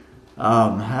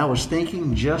I was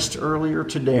thinking just earlier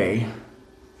today,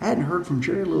 I hadn't heard from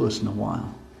Jerry Lewis in a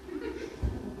while.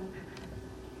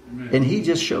 And he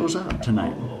just shows up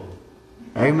tonight.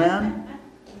 Amen?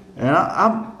 And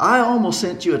I almost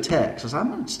sent you a text. I said,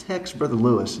 I'm going to text Brother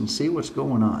Lewis and see what's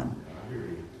going on.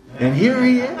 And here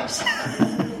he is.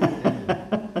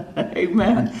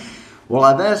 Amen. Well,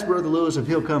 I've asked Brother Lewis if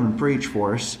he'll come and preach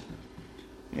for us.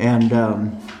 And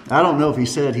I don't know if he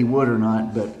said he would or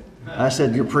not, but I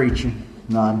said, you're preaching.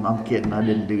 No, I'm kidding. I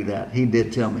didn't do that. He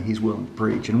did tell me he's willing to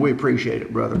preach, and we appreciate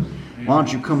it, brother. Why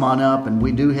don't you come on up? And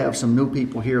we do have some new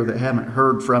people here that haven't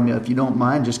heard from you. If you don't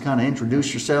mind, just kind of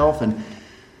introduce yourself and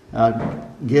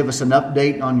give us an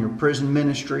update on your prison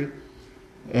ministry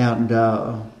and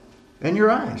your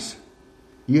eyes.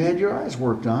 You had your eyes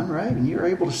worked on, right? And you're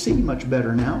able to see much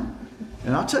better now.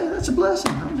 And I'll tell you, that's a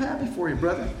blessing. I'm happy for you,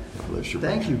 brother. Bless you.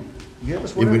 Thank you. Give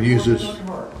us You whatever would use you this. want on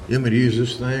your heart. You would use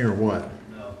this thing or what?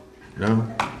 No.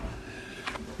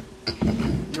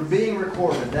 You're being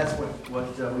recorded. That's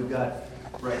what we've got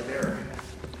right there.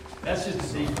 That's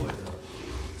just a decoy, though.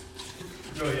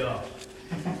 Throw you off.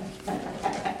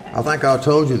 I think I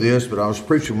told you this, but I was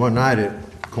preaching one night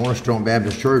at Cornerstone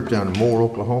Baptist Church down in Moore,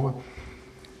 Oklahoma.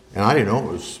 And I didn't know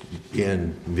it was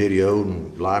being videoed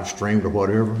and live streamed or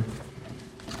whatever.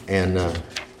 And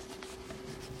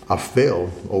I fell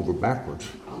over backwards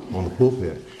on the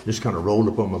pulpit. Just kind of rolled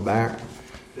up on my back.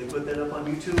 They put that up on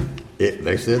YouTube?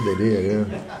 They said they did, yeah.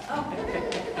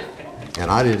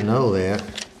 And I didn't know that.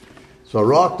 So I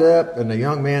rocked up, and the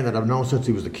young man that I've known since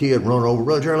he was a kid run over,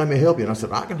 Brother Jerry, let me help you. And I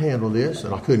said, I can handle this.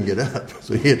 And I couldn't get up.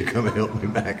 So he had to come and help me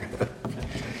back up.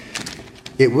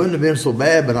 It wouldn't have been so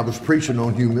bad, but I was preaching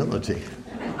on humility.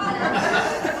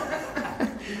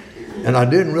 And I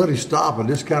didn't really stop. I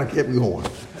just kind of kept going.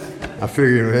 I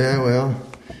figured, well.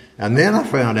 And then I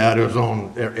found out it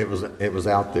was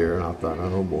out there, and I thought,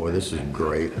 oh boy, this is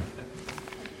great.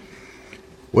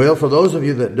 Well, for those of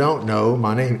you that don't know,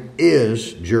 my name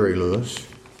is Jerry Lewis,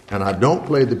 and I don't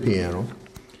play the piano,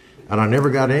 and I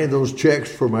never got any of those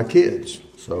checks for my kids.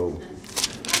 So,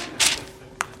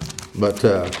 but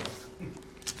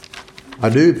I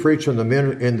do preach in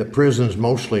the prisons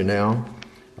mostly now.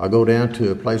 I go down to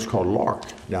a place called Lark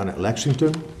down at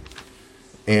Lexington,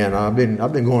 and I've been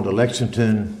going to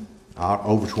Lexington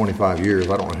over 25 years.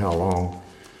 I don't know how long,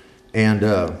 and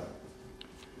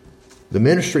the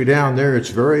ministry down there it's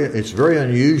very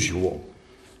unusual.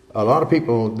 A lot of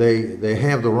people they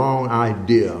have the wrong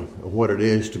idea of what it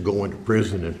is to go into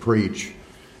prison and preach.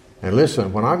 And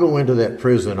listen, when I go into that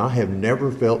prison, I have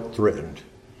never felt threatened.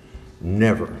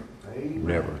 Never.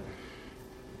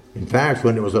 In fact,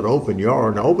 when it was an open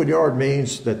yard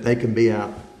means that they can be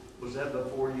out. Was that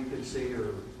before you could see,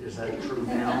 or is that true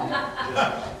now?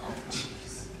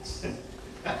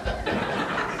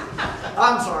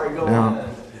 I'm sorry, go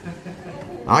on.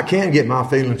 I can get my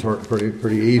feelings hurt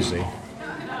pretty easy.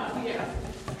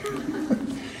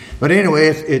 But anyway,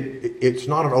 it's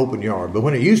not an open yard. But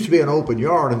when it used to be an open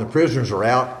yard and the prisoners are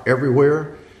out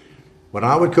everywhere, when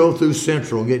I would go through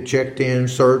Central, get checked in,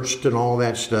 searched and all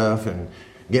that stuff, and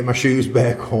get my shoes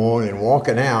back on and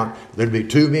walking out, there'd be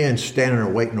two men standing there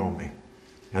waiting on me.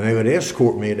 And they would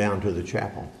escort me down to the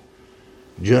chapel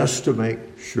just to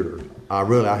make sure. I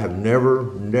have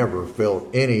never felt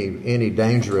any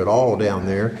danger at all down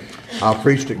there. I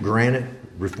preached at Granite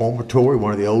Reformatory,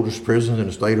 one of the oldest prisons in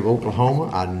the state of Oklahoma.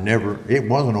 It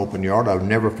was an open yard. I've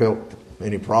never felt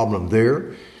any problem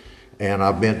there. And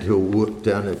I've been to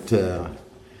down at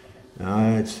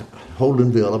it's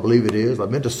Holdenville, I believe it is.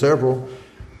 I've been to several.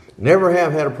 Never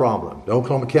have had a problem. The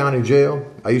Oklahoma County Jail,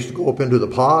 I used to go up into the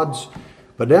pods.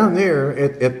 But down there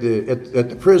at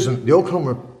the prison, the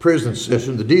Oklahoma prison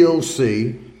system, the DOC,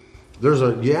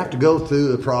 you have to go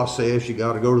through the process. You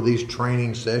got to go to these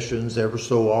training sessions ever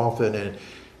so often and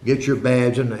get your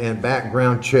badge and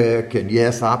background check. And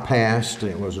yes, I passed.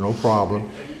 It was no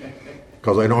problem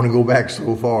because I only go back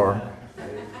so far.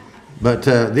 But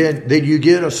then you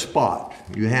get a spot.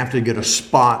 You have to get a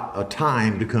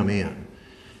time to come in.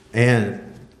 And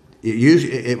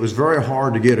it was very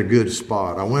hard to get a good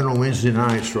spot. I went on Wednesday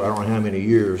nights for I don't know how many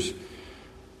years.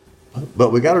 But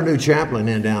we got a new chaplain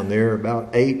in down there about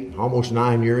 8, almost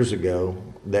 9 years ago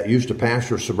that used to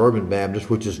pastor Suburban Baptist,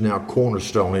 which is now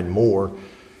Cornerstone in Moore,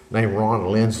 named Ron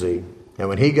Lindsay. And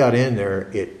when he got in there,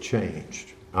 it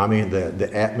changed. I mean,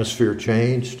 the atmosphere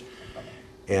changed.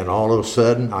 And all of a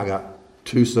sudden, I got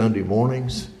 2 Sunday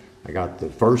mornings. I got the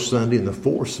first Sunday and the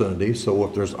fourth Sunday. So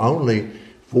if there's only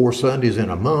 4 Sundays in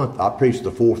a month, I preach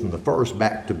the fourth and the first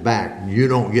back to back. You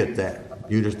don't get that.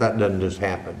 That doesn't just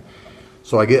happen.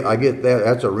 So I get that.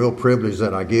 That's a real privilege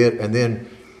that I get. And then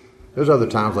there's other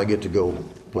times I get to go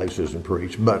places and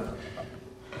preach. But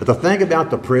the thing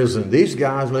about the prison, these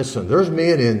guys, listen, there's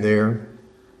men in there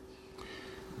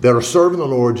that are serving the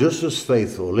Lord just as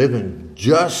faithful, living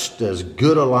just as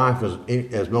good a life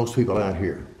as most people out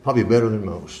here. Probably better than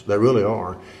most. They really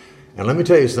are. And let me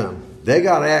tell you something. They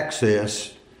got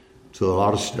access to a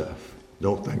lot of stuff.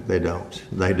 Don't think they don't.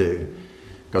 They do.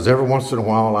 Because every once in a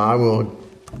while I will,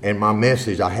 in my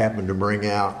message, I happen to bring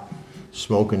out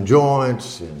smoking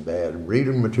joints and bad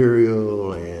reading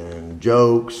material and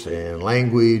jokes and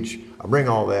language. I bring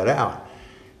all that out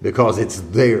because it's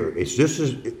there. It's just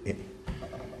as...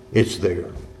 It's there.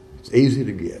 It's easy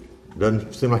to get.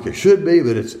 Doesn't seem like it should be,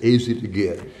 but it's easy to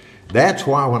get. That's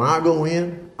why when I go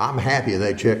in, I'm happy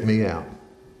they check me out.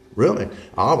 Really.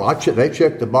 They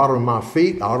check the bottom of my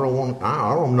feet. I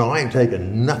don't know. I ain't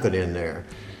taking nothing in there.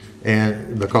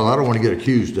 And because I don't want to get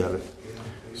accused of it.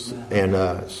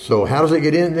 And so how does it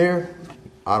get in there?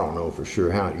 I don't know for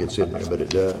sure how it gets in there, but it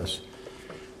does.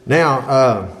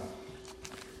 Now,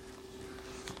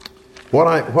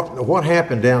 what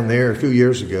happened down there a few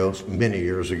years ago, many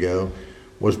years ago,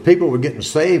 was people were getting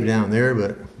saved down there,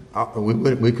 but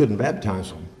we couldn't baptize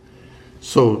them.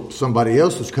 So somebody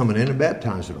else was coming in and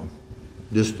baptizing them.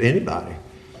 Just anybody.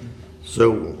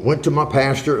 So went to my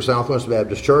pastor at Southwest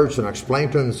Baptist Church and I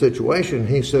explained to him the situation.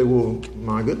 He said, well,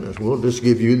 my goodness, we'll just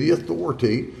give you the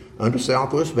authority under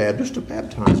Southwest Baptist to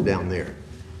baptize down there.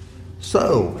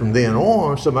 So from then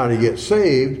on, somebody gets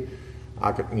saved,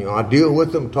 I deal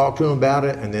with them, talk to them about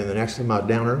it, and then the next time I'm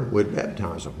down there, we'd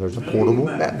baptize them. There's a portable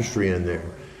baptistry in there.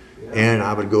 And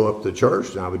I would go up to the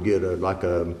church, and I would get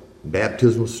a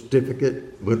baptismal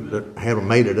certificate, have them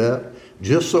made it up,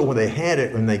 just so when they had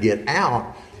it, when they get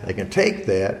out, they can take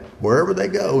that wherever they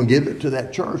go and give it to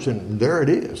that church, and there it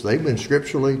is. They've been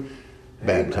scripturally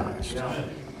baptized.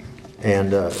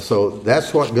 And so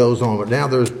that's what goes on. But now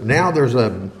there's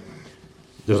an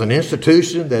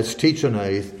institution that's teaching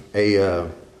it's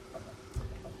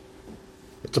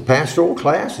a pastoral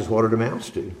class is what it amounts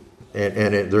to.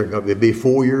 And it'd be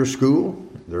 4-year school.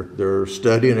 They're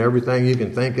studying everything you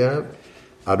can think of.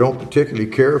 I don't particularly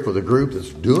care for the group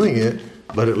that's doing it,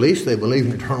 but at least they believe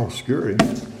in eternal security.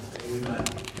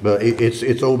 But it's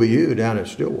OBU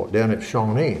down at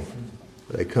Shawnee.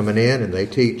 They coming in and they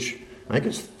teach, I think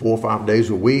it's 4 or 5 days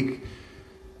a week.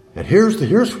 And here's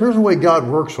the way God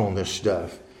works on this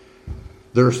stuff.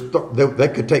 They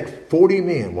could take 40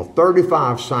 men. Well,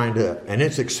 35 signed up, and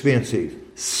it's expensive.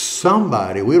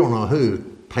 Somebody, we don't know who,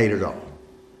 paid it all.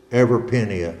 Every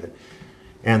penny of it.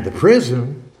 And the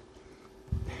prison,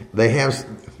 they have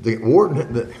the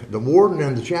warden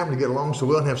and the chaplain get along so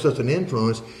well and have such an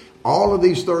influence. All of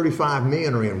these 35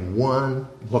 men are in one,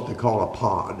 what they call a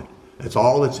pod. That's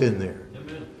all that's in there.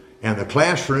 And the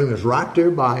classroom is right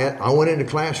there by it. I went into the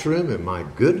classroom, and my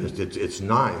goodness, it's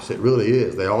nice. It really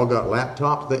is. They all got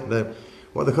laptops,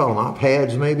 what they call them,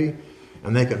 iPads maybe,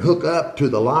 and they can hook up to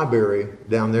the library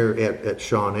down there at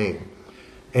Shawnee.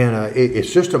 And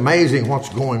it's just amazing what's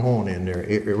going on in there.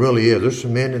 It really is. There's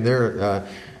some men in there.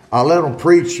 I'll let them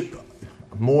preach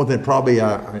more than probably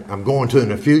I'm going to in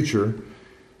the future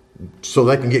so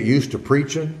they can get used to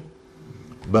preaching.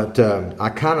 But I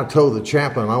kind of told the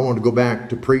chaplain I wanted to go back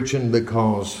to preaching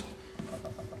because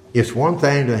it's one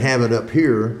thing to have it up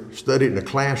here, study it in the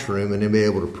classroom, and then be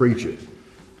able to preach it.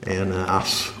 And I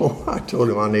told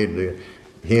him I needed to.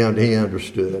 He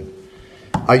understood.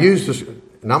 I used this,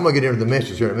 and I'm going to get into the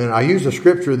message here in a minute. I used a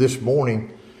scripture this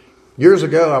morning. Years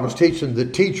ago, I was teaching the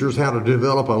teachers how to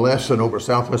develop a lesson over at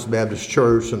Southwest Baptist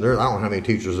Church, and I don't know how many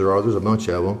teachers there are. There's a bunch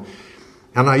of them.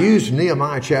 And I used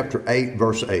Nehemiah chapter 8,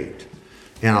 verse 8.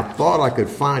 And I thought I could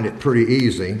find it pretty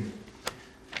easy,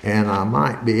 and I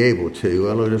might be able to.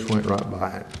 Well, I just went right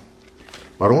by it.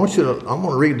 But I'm going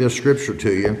to read this scripture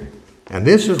to you. And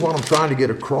this is what I'm trying to get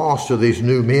across to these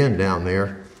new men down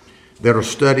there that are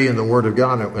studying the Word of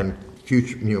God and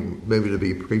future, maybe to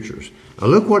be preachers. Now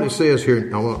look what it says here.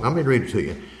 Now, let me read it to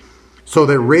you. So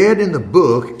they read in the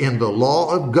book, in the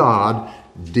law of God,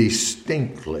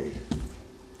 distinctly.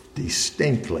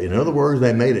 Distinctly. In other words,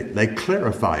 they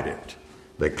clarified it.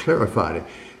 They clarified it.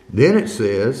 Then it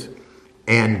says,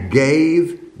 and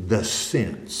gave the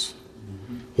sense.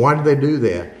 Why did they do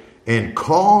that? And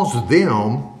caused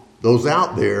them, those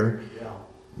out there,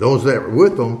 those that were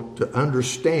with them, to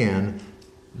understand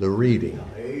the reading.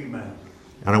 Amen.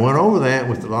 And I went over that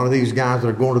with a lot of these guys that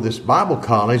are going to this Bible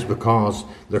college because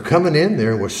they're coming in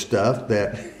there with stuff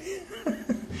that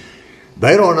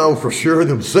they don't know for sure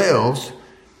themselves,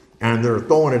 and they're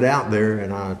throwing it out there.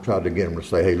 And I tried to get them to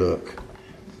say, hey, look,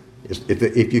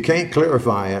 if you can't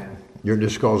clarify it, you're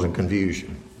just causing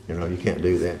confusion. You know, you can't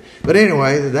do that. But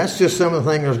anyway, that's just some of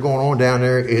the things that's going on down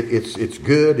there. It's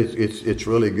good. It's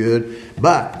really good.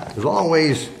 But there's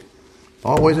always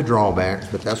a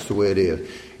drawback, but that's the way it is.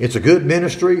 It's a good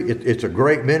ministry. It's a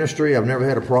great ministry. I've never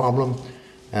had a problem.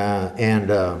 I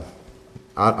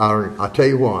tell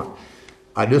you what,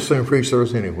 I just soon preach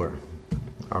service anywhere.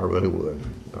 I really would.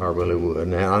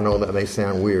 Now, I know that may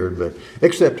sound weird, but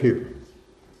except here.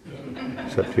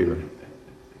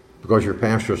 Because your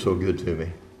pastor is so good to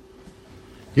me.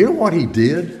 You know what he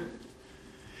did?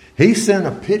 He sent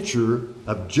a picture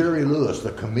of Jerry Lewis,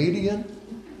 the comedian,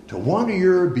 to one of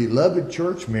your beloved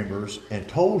church members and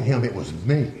told him it was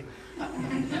me.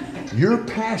 Your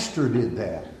pastor did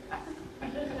that.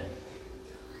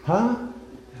 Huh?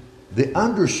 The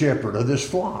under shepherd of this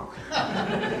flock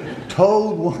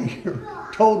told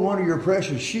one of your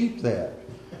precious sheep that.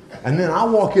 And then I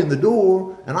walk in the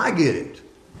door and I get it.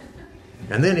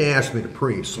 And then he asked me to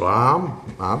preach, so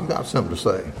I've got something to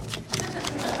say.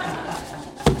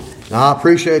 Now, I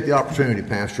appreciate the opportunity,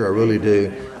 Pastor, I really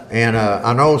do. And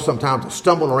I know sometimes I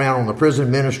stumble around on the prison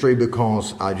ministry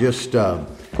because I just,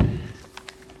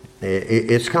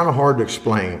 it's kind of hard to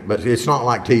explain, but it's not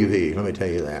like TV, let me tell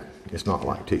you that. It's not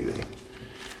like TV.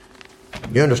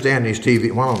 You understand these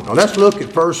TV? Well, let's look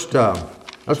at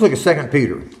let's look at 2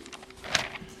 Peter.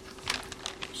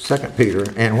 2 Peter,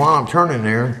 and while I'm turning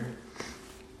there,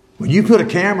 when you put a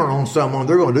camera on someone,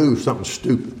 they're going to do something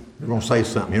stupid. They're going to say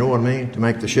something, you know what I mean, to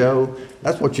make the show.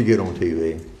 That's what you get on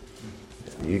TV.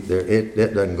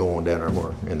 That doesn't go on down there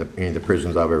more in the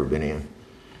prisons I've ever been in.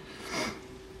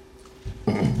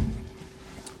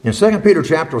 In 2 Peter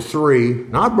chapter 3,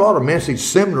 now I brought a message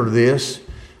similar to this.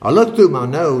 I looked through my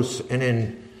notes, and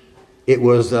then it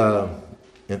was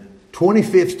in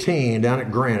 2015 down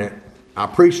at Granite. I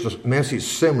preached a message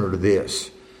similar to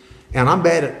this. And I'm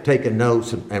bad at taking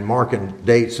notes and marking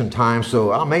dates and times,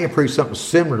 so I may have preached something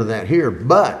similar to that here.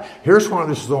 But here's why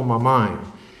this is on my mind.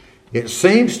 It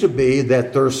seems to be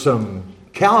that there's some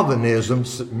Calvinism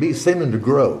seeming to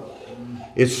grow.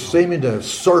 It's seeming to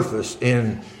surface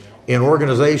in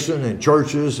organization and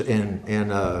churches and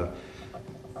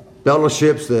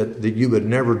fellowships that you would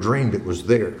never dreamed it was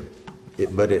there.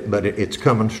 But it's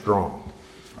coming strong.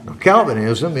 Now,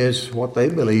 Calvinism is what they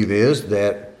believe is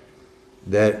that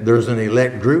there's an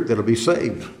elect group that'll be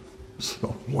saved. So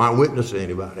why witness to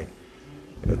anybody?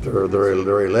 If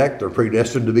they're elect, they're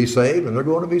predestined to be saved, and they're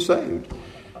going to be saved.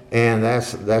 And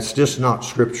that's just not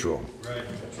scriptural. Right.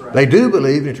 That's right. They do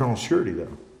believe in eternal security,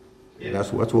 though. Yeah.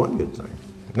 That's one good thing.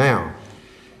 Now,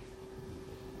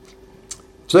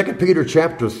 2 Peter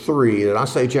chapter 3. Did I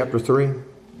say chapter 3?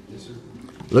 Yes, sir.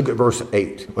 Look at verse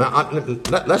 8. Well,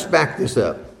 let's back this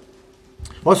up.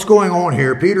 What's going on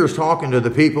here? Peter's talking to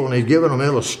the people, and he's giving them an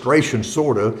illustration,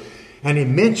 sort of. And he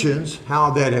mentions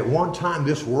how that at one time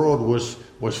this world was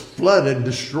flooded and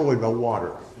destroyed by water.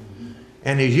 Mm-hmm.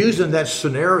 And he's using that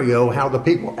scenario, how the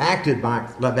people acted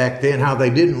back then, how they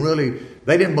didn't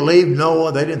believe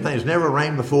Noah. They didn't think it's never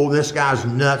rained before. This guy's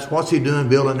nuts. What's he doing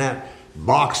building that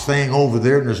box thing over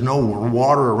there and there's no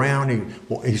water around?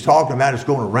 He's talking about it's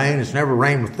going to rain. It's never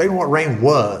rained. They know what rain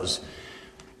was.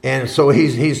 And so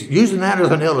he's using that as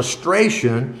an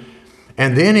illustration.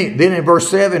 And then in verse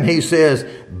 7 he says,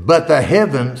 but the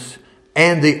heavens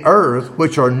and the earth,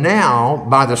 which are now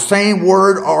by the same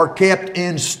word, are kept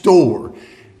in store.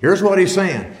 Here's what he's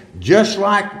saying. Just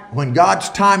like when God's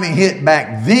timing hit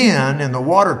back then and the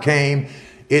water came,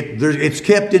 it's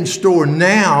kept in store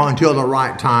now until the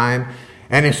right time.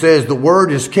 And it says the word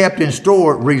is kept in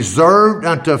store, reserved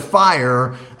unto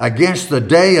fire against the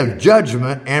day of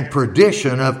judgment and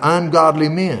perdition of ungodly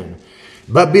men.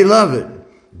 But beloved,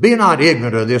 be not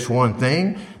ignorant of this one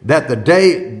thing,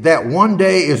 that one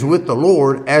day is with the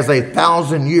Lord as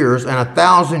 1,000 years, and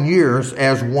 1,000 years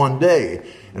as one day.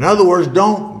 In other words,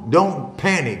 don't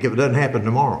panic if it doesn't happen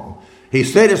tomorrow. He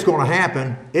said it's going to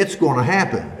happen. It's going to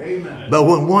happen. Amen. But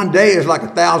when one day is like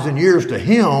 1,000 years to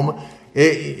him,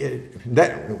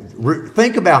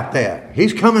 think about that.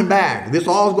 He's coming back. This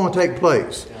all is going to take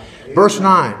place. Verse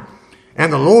 9.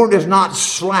 And the Lord is not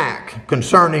slack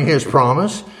concerning his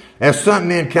promise, as some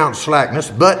men count slackness,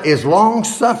 but is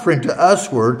long-suffering to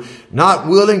usward, not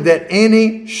willing that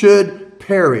any should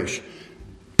perish.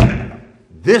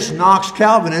 This knocks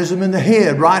Calvinism in the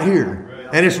head right here.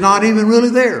 And it's not even really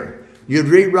there. You'd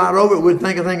read right over it, wouldn't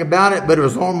think a thing about it, but it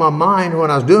was on my mind when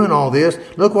I was doing all this.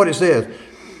 Look what it says.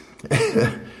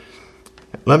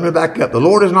 Let me back up. The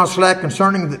Lord is not slack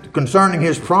concerning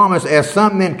his promise, as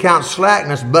some men count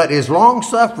slackness, but is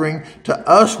long-suffering to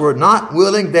usward, not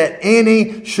willing that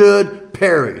any should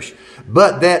perish,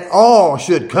 but that all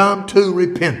should come to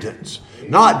repentance.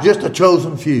 Not just a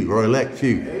chosen few or elect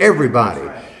few. Everybody.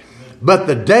 But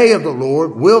the day of the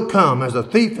Lord will come as a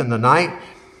thief in the night,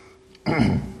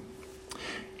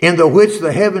 in the which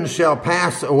the heavens shall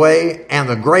pass away, and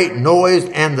the great noise,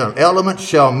 and the elements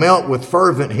shall melt with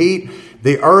fervent heat.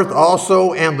 The earth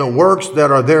also and the works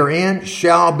that are therein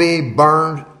shall be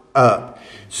burned up.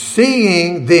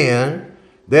 Seeing then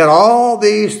that all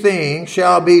these things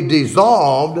shall be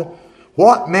dissolved,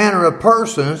 what manner of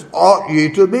persons ought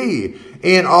you to be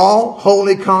in all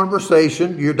holy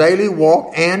conversation, your daily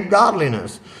walk, and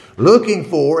godliness, looking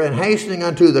for and hastening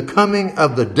unto the coming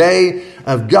of the day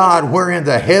of God, wherein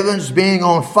the heavens being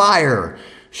on fire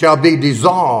shall be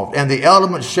dissolved, and the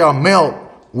elements shall melt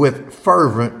with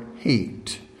fervent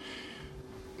heat.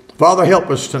 Father, help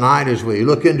us tonight as we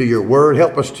look into your word.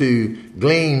 Help us to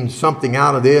glean something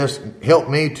out of this. Help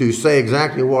me to say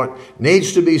exactly what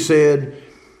needs to be said,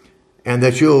 and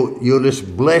that you'll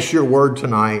just bless your word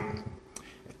tonight.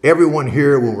 Everyone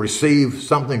here will receive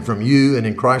something from you, and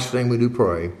in Christ's name we do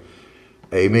pray.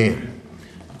 Amen.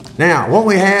 Now, what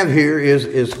we have here is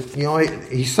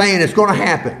he's saying it's going to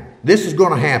happen. This is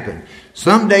going to happen.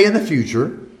 Someday in the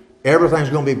future, everything's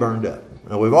going to be burned up.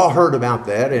 Now, we've all heard about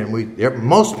that, and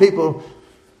most people,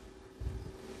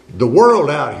 the world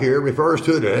out here refers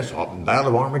to it as the Battle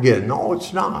of Armageddon. No,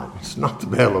 it's not. It's not the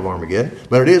Battle of Armageddon,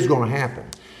 but it is going to happen.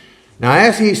 Now,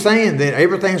 as he's saying that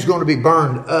everything's going to be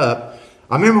burned up,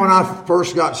 I remember when I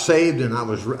first got saved, and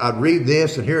I'd read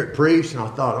this and hear it preached, and I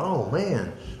thought, oh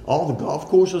man, all the golf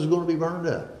courses are going to be burned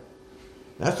up.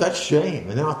 That's a shame.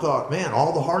 And then I thought, man,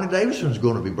 all the Harley Davidson's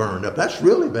going to be burned up. That's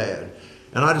really bad.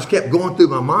 And I just kept going through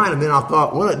my mind, and then I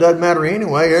thought, well, it doesn't matter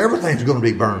anyway. Everything's going to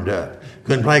be burned up.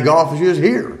 Couldn't play golf if you was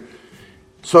here.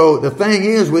 So the thing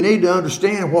is, we need to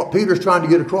understand what Peter's trying to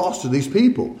get across to these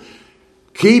people.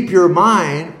 Keep your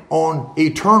mind on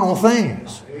eternal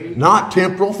things, not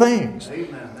temporal things.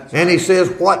 And he says,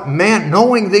 what man,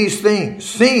 knowing these things,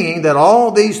 seeing that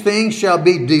all these things shall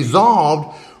be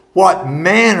dissolved, what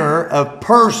manner of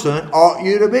person ought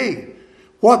you to be?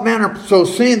 What manner? So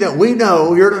seeing that we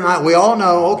know here tonight, we all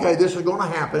know, okay, this is going to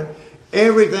happen.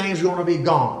 Everything's going to be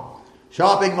gone.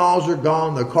 Shopping malls are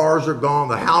gone. The cars are gone.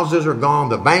 The houses are gone.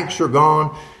 The banks are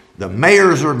gone. The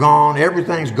mayors are gone.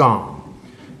 Everything's gone.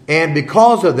 And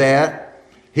because of that,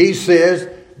 he says,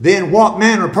 then what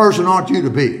manner of person ought you to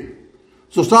be?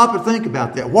 So stop and think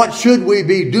about that. What should we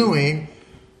be doing?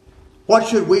 What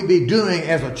should we be doing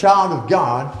as a child of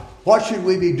God? What should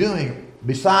we be doing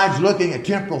besides looking at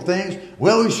temporal things?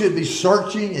 Well, we should be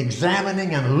searching,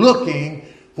 examining, and looking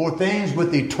for things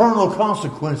with eternal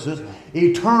consequences,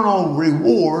 eternal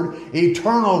reward,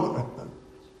 eternal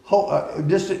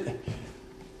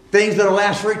things that'll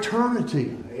last for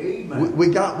eternity. We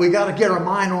got to get our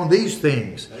mind on these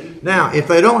things. Now, if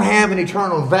they don't have an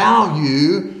eternal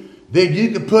value, then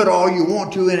you can put all you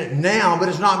want to in it now, but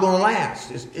it's not going to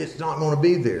last. It's not going to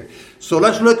be there. So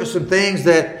let's look at some things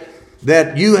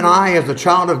that you and I, as a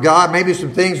child of God, maybe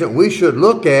some things that we should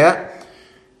look at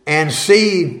and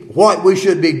see what we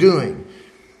should be doing.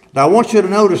 Now, I want you to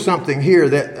notice something here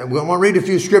that I'm going to read a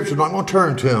few scriptures. I'm not going to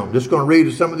turn to them. I'm just going to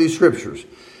read some of these scriptures.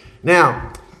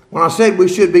 Now, when I said we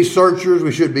should be searchers,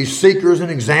 we should be seekers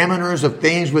and examiners of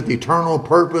things with eternal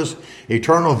purpose,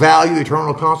 eternal value,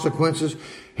 eternal consequences,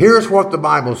 here's what the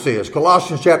Bible says.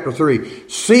 Colossians chapter 3.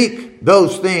 Seek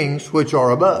those things which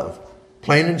are above.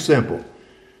 Plain and simple.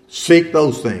 Seek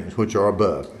those things which are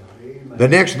above. Amen. The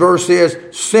next verse is,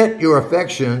 set your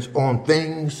affections on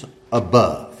things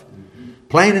above.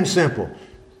 Plain and simple.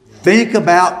 Think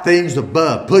about things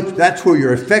above. That's where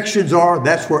your affections are.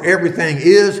 That's where everything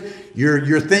is.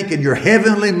 You're thinking, you're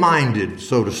heavenly minded,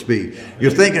 so to speak.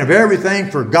 You're thinking of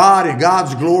everything for God and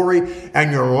God's glory,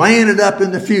 and you're laying it up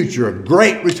in the future, a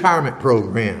great retirement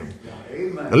program.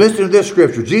 Now listen to this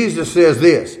scripture. Jesus says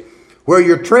this, where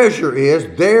your treasure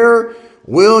is, there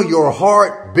will your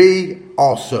heart be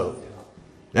also.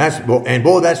 That's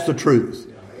the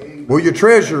truth. Where your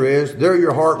treasure is, there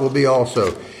your heart will be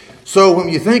also. So when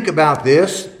you think about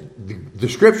this, the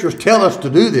scriptures tell us to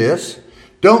do this.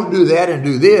 Don't do that and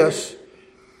do this.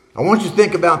 I want you to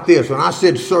think about this. When I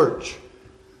said search,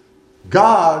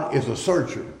 God is a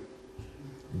searcher.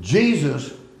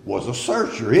 Jesus was a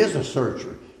searcher, is a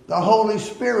searcher. The Holy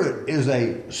Spirit is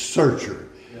a searcher.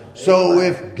 So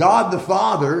if God the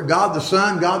Father, God the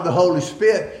Son, God the Holy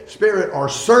Spirit are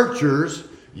searchers,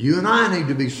 you and I need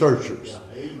to be searchers.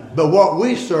 But what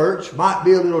we search might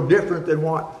be a little different than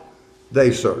what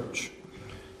they search.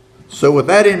 So with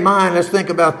that in mind, let's think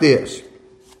about this.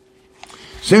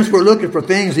 Since we're looking for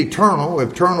things eternal,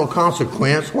 eternal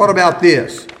consequence, what about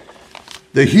this?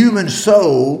 The human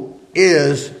soul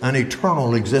is an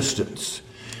eternal existence.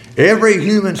 Every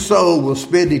human soul will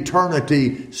spend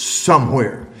eternity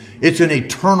somewhere. It's an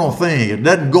eternal thing. It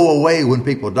doesn't go away when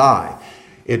people die.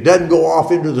 It doesn't go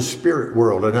off into the spirit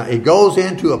world. And it goes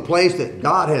into a place that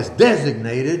God has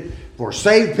designated for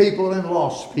saved people and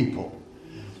lost people.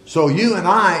 So you and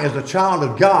I, as a child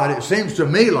of God, it seems to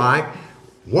me like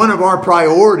one of our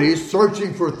priorities,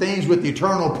 searching for things with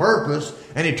eternal purpose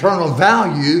and eternal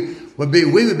value, would be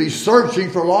we would be searching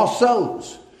for lost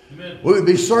souls. Amen. We would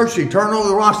be searching, turning over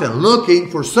the rocks and looking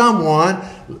for someone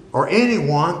or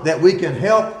anyone that we can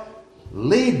help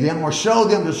lead them or show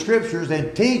them the Scriptures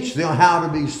and teach them how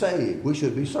to be saved. We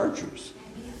should be searchers.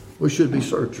 We should be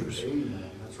searchers.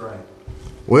 Amen. That's right.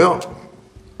 Well,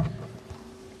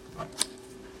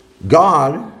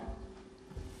 God,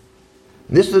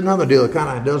 this is another deal that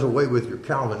kind of does away with your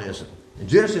Calvinism. In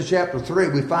Genesis chapter 3,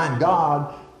 we find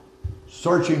God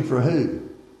searching for who?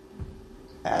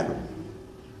 Adam.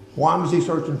 Why was he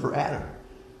searching for Adam?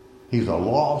 He's a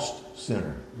lost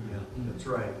sinner. Yeah, that's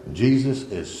right. Jesus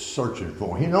is searching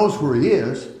for him. He knows where he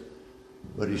is,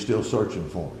 but he's still searching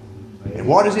for him. Amen. And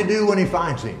what does he do when he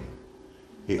finds him?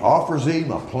 He offers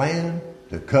him a plan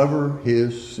to cover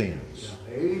his sins.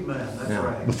 Yeah. Amen. That's now,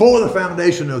 right. Before the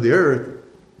foundation of the earth,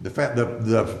 the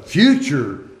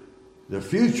future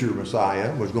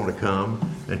Messiah was going to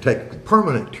come and take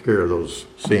permanent care of those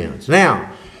sins.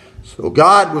 Now, so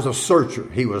God was a searcher.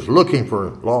 He was looking for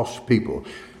lost people.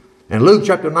 In Luke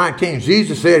chapter 19,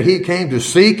 Jesus said he came to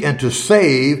seek and to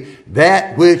save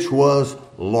that which was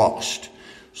lost.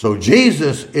 So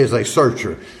Jesus is a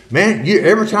searcher. Man,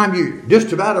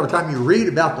 just about every time you read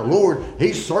about the Lord,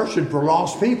 he's searching for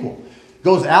lost people.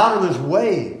 Goes out of his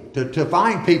way to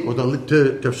find people,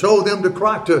 to show them to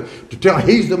Christ, to tell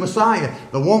he's the Messiah.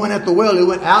 The woman at the well, he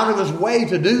went out of his way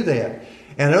to do that.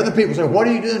 And other people say, what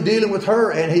are you doing dealing with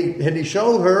her? And he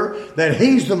showed her that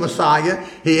he's the Messiah.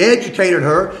 He educated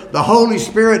her. The Holy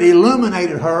Spirit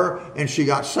illuminated her, and she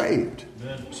got saved.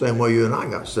 Amen. Same way you and I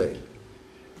got saved.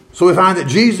 So we find that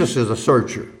Jesus is a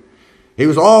searcher. He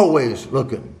was always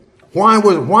looking. Why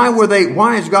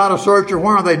is God a searcher?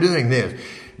 Why are they doing this?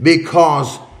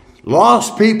 Because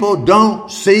lost people don't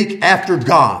seek after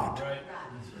God.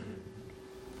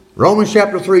 Romans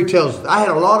chapter 3 tells us, I had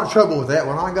a lot of trouble with that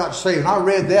when I got saved. And I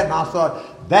read that and I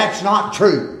thought, that's not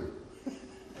true.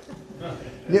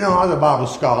 You know, I was a Bible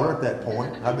scholar at that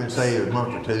point. I've been saved a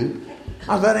month or two. I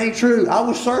thought, that ain't true. I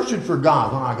was searching for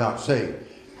God when I got saved.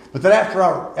 But then after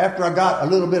I got a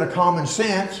little bit of common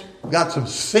sense, got some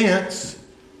sense,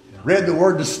 read the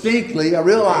word distinctly, I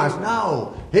realized,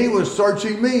 no, he was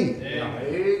searching me.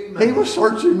 Amen. He was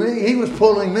searching me. He was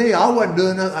pulling me. I wasn't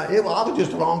doing nothing. I was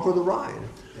just along for the ride.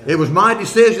 It was my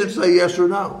decision to say yes or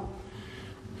no.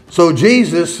 So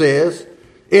Jesus says,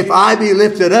 if I be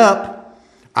lifted up,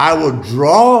 I will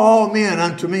draw all men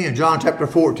unto me in John chapter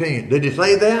 14. Did he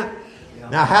say that? Yeah.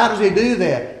 Now how does he do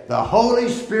that? The Holy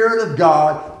Spirit of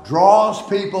God draws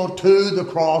people to the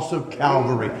cross of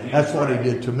Calvary. That's what he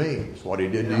did to me. That's what he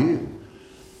did to you.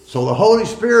 So the Holy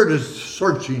Spirit is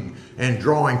searching and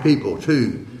drawing people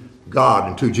to God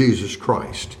and to Jesus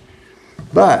Christ.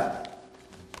 But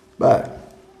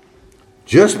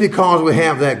just because we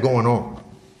have that going on,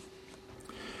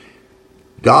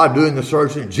 God doing the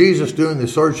searching, Jesus doing the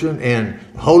searching, and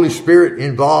the Holy Spirit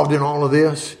involved in all of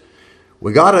this,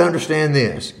 we got to understand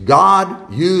this.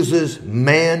 God uses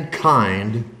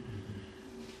mankind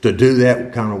to do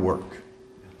that kind of work.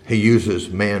 He uses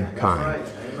mankind.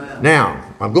 Right. Now,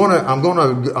 I'm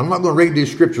not going to read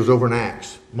these scriptures over in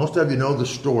Acts. Most of you know the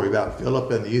story about Philip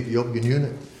and the Ethiopian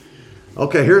eunuch.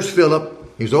 Okay, here's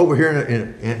Philip. He's over here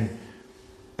and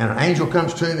an angel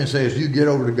comes to him and says, you get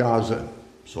over to Gaza.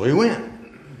 So he went.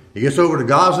 He gets over to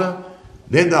Gaza.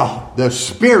 Then the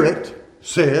Spirit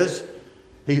says,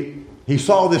 he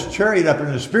saw this chariot up,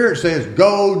 and the Spirit says,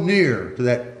 go near to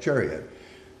that chariot.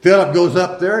 Philip goes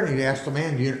up there and he asked the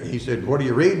man, he said, what are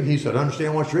you reading? He said,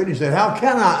 understand what you're reading. He said, how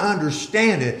can I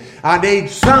understand it? I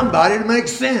need somebody to make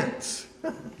sense.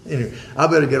 Anyway, I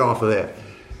better get off of that.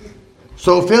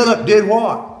 So Philip did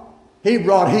what? He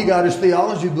got his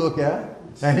theology book out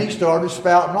and he started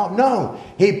spouting off. No,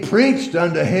 he preached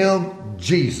unto him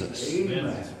Jesus.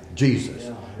 Amen. Jesus.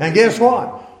 Yeah. And guess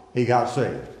what? He got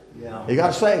saved. Yeah. He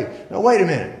got saved. Now wait a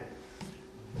minute.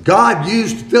 God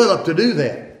used Philip to do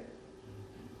that.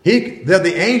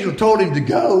 The angel told him to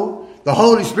go. The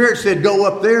Holy Spirit said go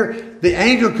up there. The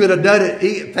angel could have done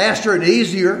it faster and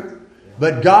easier.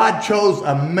 But God chose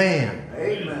a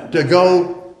man to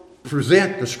go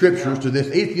present the scriptures to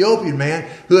this Ethiopian man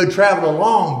who had traveled a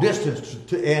long distance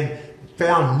and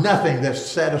found nothing that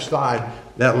satisfied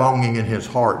that longing in his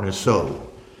heart and his soul.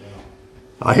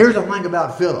 Here's the thing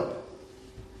about Philip.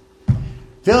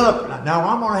 Philip, now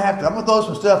I'm going to throw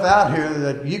some stuff out here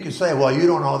that you can say, well, you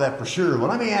don't know that for sure. Well,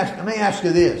 let me ask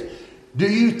you this. Do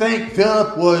you think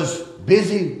Philip was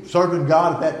busy serving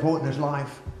God at that point in his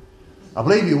life? I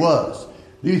believe he was.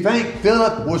 Do you think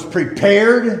Philip was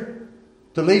prepared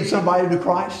to lead somebody to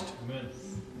Christ? Amen.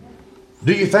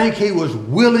 Do you think he was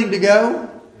willing to go?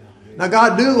 Now,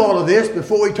 God knew all of this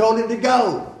before he told him to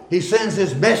go. He sends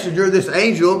this messenger, this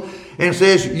angel, and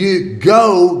says, you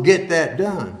go get that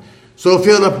done. So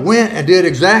Philip went and did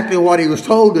exactly what he was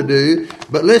told to do.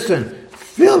 But listen,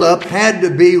 Philip had to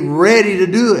be ready to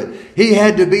do it. He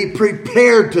had to be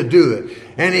prepared to do it.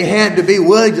 And he had to be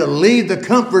willing to leave the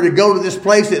comfort and go to this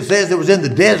place that says it was in the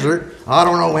desert. I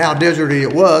don't know how deserty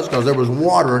it was because there was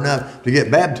water enough to get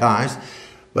baptized.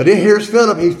 But here's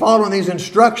Philip. He's following these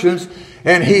instructions,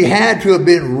 and he had to have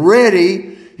been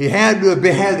ready. He had to have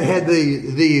had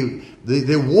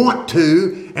the want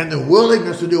to and the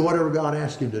willingness to do whatever God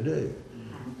asked him to do.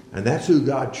 And that's who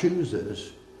God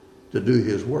chooses to do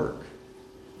his work.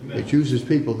 Amen. He chooses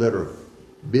people that are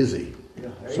busy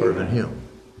serving him.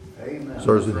 Amen.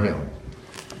 Serving him.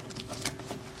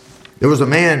 There was a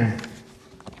man,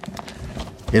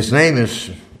 his name is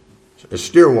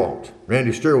Stierwalt,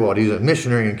 Randy Stierwalt. He's a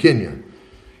missionary in Kenya.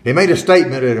 He made a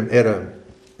statement at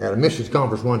a missions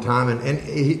conference one time,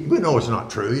 and we know it's not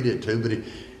true. He did too, but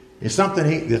it's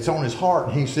something that's on his heart.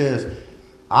 And he says,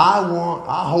 I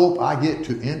hope I get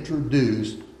to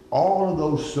introduce all of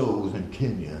those souls in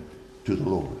Kenya to the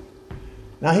Lord.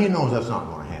 Now he knows that's not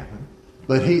going to happen,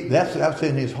 but that's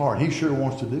in his heart. He sure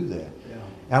wants to do that. Yeah.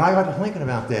 And I got to thinking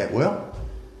about that. Well,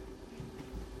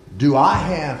 do I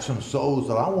have some souls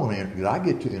that I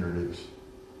get to introduce?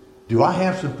 Do I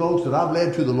have some folks that I've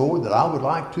led to the Lord that I would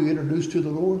like to introduce to the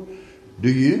Lord? Do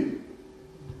you?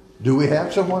 Do we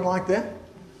have someone like that?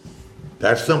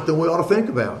 That's something we ought to think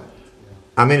about.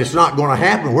 I mean, it's not going to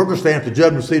happen. We're going to stand at the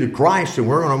judgment seat of Christ and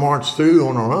we're going to march through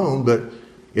on our own, but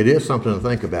it is something to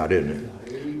think about, isn't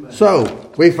it? So,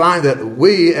 we find that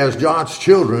we as God's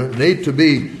children need to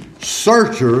be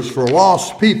searchers for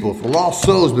lost people, for lost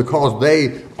souls, because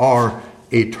they are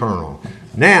eternal.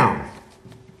 Now,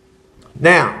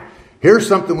 here's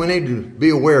something we need to be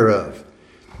aware of.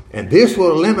 And this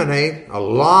will eliminate a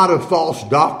lot of false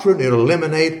doctrine. It'll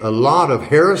eliminate a lot of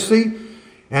heresy.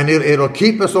 And it'll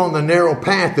keep us on the narrow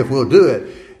path if we'll do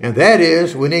it. And that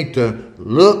is, we need to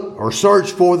look or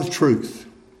search for the truth.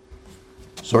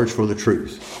 Search for the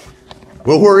truth.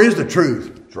 Well, where is the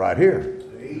truth? It's right here.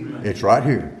 Amen. It's right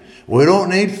here. We don't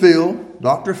need Phil,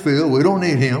 Dr. Phil. We don't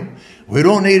need him. We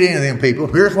don't need any of them people.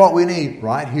 Here's what we need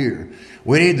right here.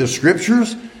 We need the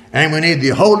Scriptures, and we need the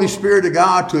Holy Spirit of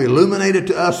God to illuminate it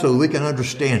to us so that we can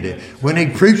understand it. We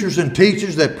need preachers and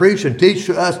teachers that preach and teach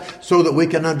to us so that we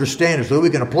can understand it, so that we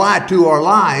can apply it to our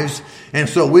lives, and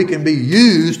so we can be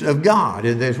used of God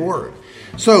in this Word.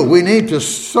 So we need to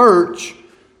search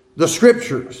the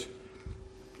Scriptures.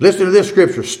 Listen to this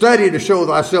scripture. Study to show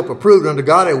thyself approved unto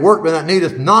God, a workman that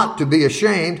needeth not to be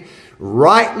ashamed,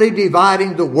 rightly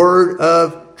dividing the word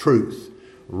of truth.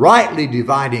 Rightly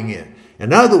dividing it.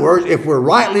 In other words, if we're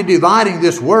rightly dividing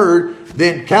this word,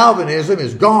 then Calvinism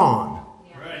is gone.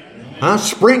 Right.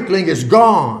 Sprinkling is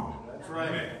gone. That's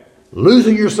right.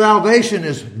 Losing your salvation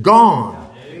is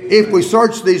gone. If we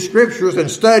search these scriptures and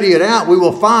study it out, we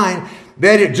will find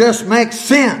that it just makes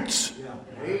sense.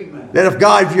 That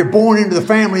if you're born into the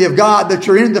family of God, that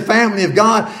you're in the family of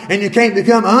God, and you can't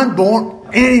become unborn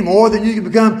any more than you can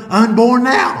become unborn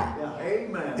now.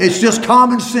 Yeah, it's just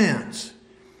common sense.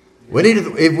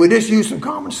 If we just use some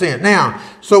common sense. Now,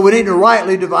 so we need to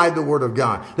rightly divide the Word of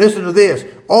God. Listen to this.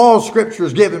 All Scripture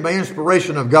is given by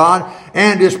inspiration of God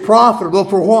and is profitable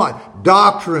for what?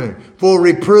 Doctrine, for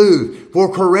reproof, for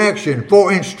correction,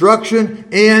 for instruction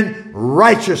in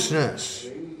righteousness.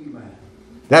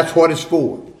 That's what it's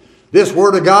for. This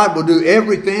Word of God will do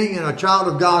everything in a child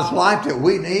of God's life that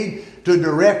we need to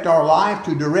direct our life,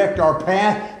 to direct our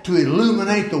path, to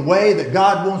illuminate the way that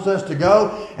God wants us to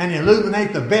go, and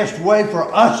illuminate the best way for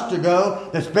us to go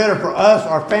that's better for us,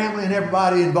 our family, and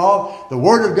everybody involved. The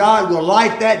Word of God will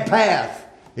light that path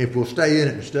if we'll stay in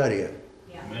it and study it.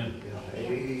 Yeah.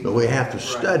 Amen. But we have to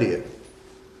study it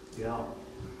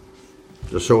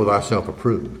to show thyself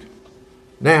approved.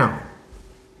 Now,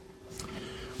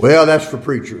 well, that's for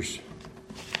preachers.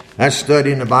 That's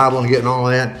studying the Bible and getting all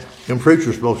of that. Them preachers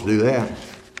are supposed to do that.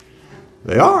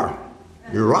 They are.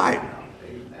 You're right.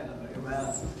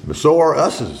 But so are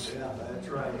us's.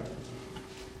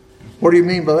 What do you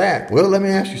mean by that? Well, let me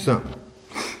ask you something.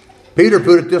 Peter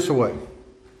put it this way.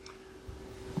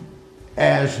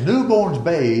 As newborn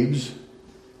babes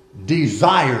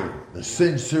desire the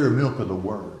sincere milk of the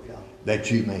Word.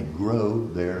 that you may grow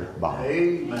thereby.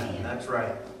 Amen. That's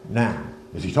right. Now,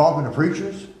 is he talking to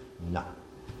preachers? No.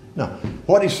 No.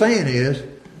 What he's saying is,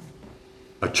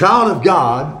 a child of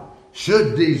God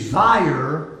should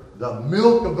desire the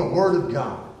milk of the Word of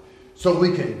God so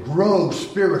we can grow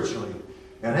spiritually.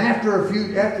 And after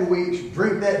we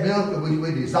drink that milk, and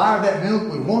we desire that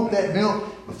milk, we want that milk,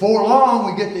 before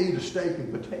long we get to eat a steak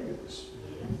and potatoes.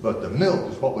 But the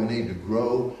milk is what we need to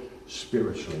grow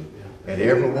spiritually. And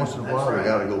every once in a while we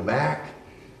got to go back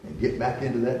and get back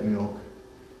into that milk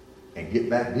and get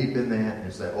back deep in that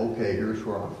and say, okay, here's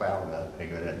where I fouled up,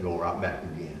 and go right back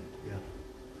again. Yeah.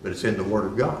 But it's in the Word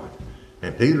of God.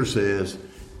 And Peter says,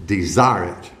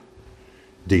 desire it.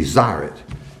 Desire it.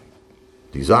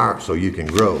 Desire it so you can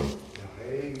grow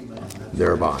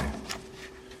thereby.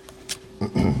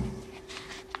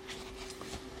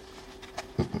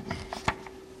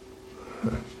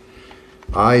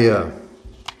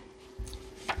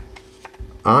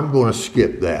 I'm going to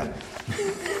skip that.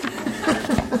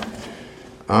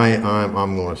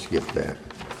 I'm going to skip that.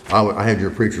 I had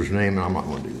your preacher's name, and I'm not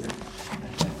going to do that.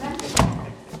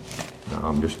 No,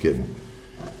 I'm just kidding.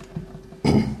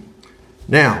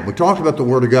 Now, we talked about the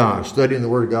Word of God, studying the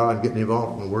Word of God, getting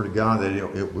involved in the Word of God, that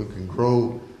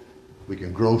we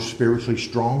can grow spiritually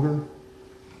stronger.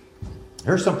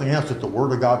 Here's something else that the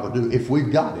Word of God will do if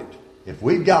we've got it. If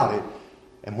we've got it,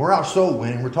 and we're out soul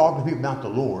winning, we're talking to people about the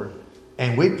Lord,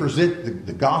 and we present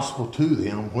the gospel to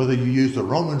them, whether you use the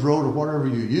Romans road or whatever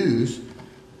you use,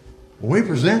 when we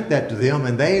present that to them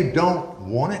and they don't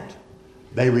want it,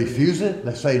 they refuse it,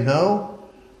 they say no,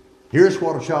 here's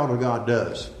what a child of God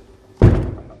does.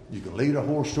 You can lead a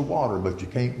horse to water, but you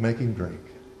can't make him drink.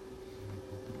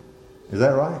 Is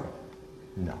that right?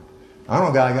 No. I know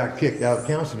a guy got kicked out of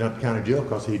counseling out the county jail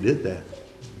because he did that.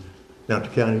 Down to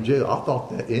county jail. I thought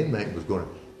that inmate was going to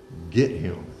get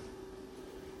him.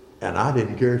 And I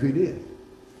didn't care if he did.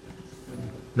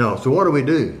 No, so what do we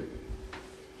do?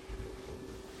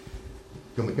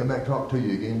 Can we come back and talk to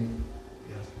you again?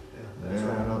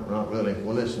 Yeah, not really.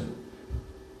 Well, listen.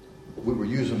 We were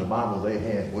using the Bible they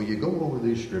had. Will you go over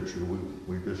these scriptures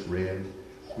we just read?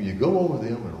 Will you go over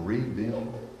them and read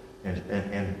them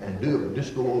and do it?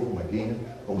 Just go over them again?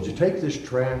 Or would you take this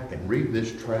tract and read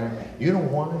this tract? You know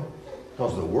why?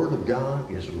 Because the Word of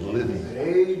God is living.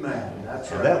 Amen.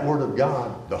 That's right. That Word of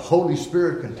God, the Holy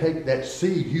Spirit can take that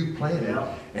seed you planted,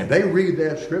 and they read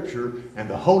that scripture, and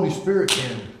the Holy Spirit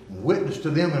can witness to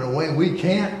them in a way we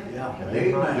can't. Yeah. And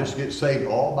they might just get saved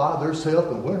all by themselves,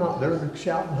 and we're not there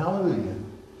shouting hallelujah.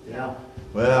 Yeah.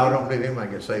 Well, I don't believe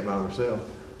anybody gets saved by themselves.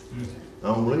 I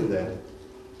don't believe that.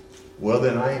 Well,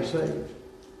 then I ain't saved.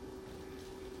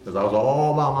 Because I was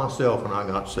all by myself when I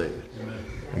got saved. Amen.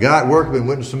 A guy at work had been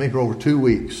witnessing to me for over 2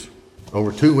 weeks.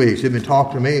 Over 2 weeks. He'd been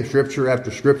talking to me, scripture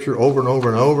after scripture, over and over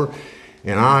and over.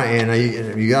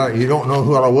 And you don't know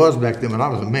who I was back then, but I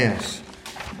was a mess.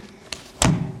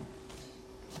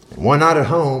 One night at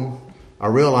home, I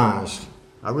realized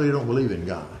I really don't believe in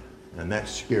God. And that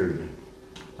scared me.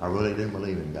 I really didn't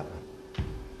believe in God.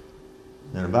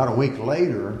 And about a week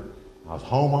later, I was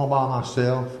home all by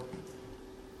myself.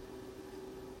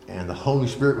 And the Holy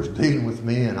Spirit was dealing with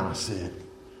me. And I said,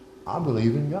 I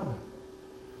believe in God.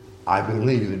 I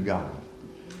believe in God.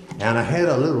 And I had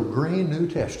a little green New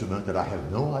Testament that I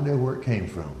have no idea where it came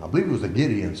from. I believe it was the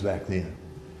Gideons back then.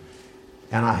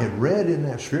 And I had read in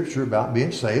that scripture about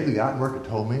being saved. The guy at work had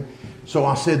told me. So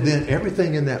I said, then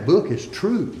everything in that book is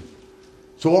true.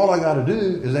 So all I got to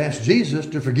do is ask Jesus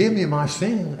to forgive me my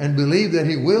sin and believe that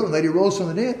He will and that He rose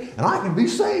from the dead. And I can be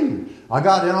saved. I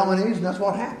got down on my knees and that's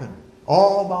what happened.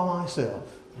 All by myself.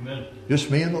 Amen.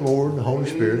 Just me and the Lord and the Holy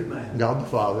Spirit, and God the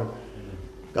Father.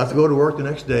 Got to go to work the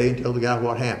next day and tell the guy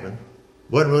what happened.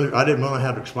 I didn't know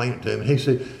how to explain it to him. He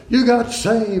said, you got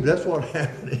saved. That's what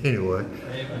happened anyway.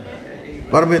 Amen.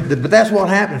 But that's what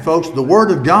happened, folks. The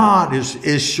Word of God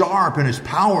is sharp and it's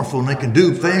powerful and it can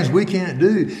do things we can't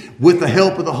do with the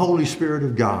help of the Holy Spirit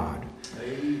of God.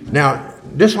 Amen. Now,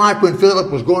 just like when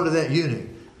Philip was going to that eunuch,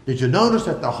 did you notice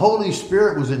that the Holy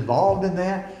Spirit was involved in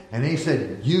that? And he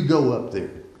said, you go up there.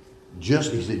 He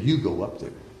said, you go up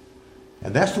there.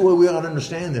 And that's the way we ought to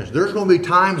understand this. There's going to be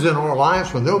times in our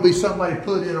lives when there will be somebody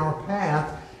put in our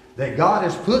path that God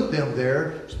has put them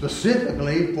there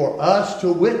specifically for us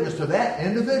to witness to that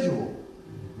individual.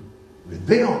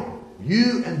 Them.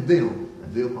 You and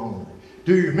them only.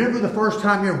 Do you remember the first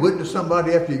time you witnessed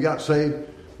somebody after you got saved?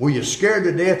 Were you scared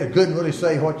to death and couldn't really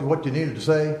say what you needed to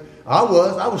say? I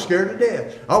was scared to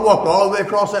death. I walked all the way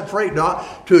across that freight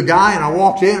dock to a guy, and I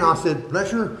walked in, and I said,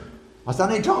 bless you. I said,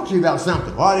 I need to talk to you about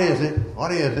something. What is it?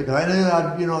 What is it? Because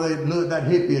I knew, they looked at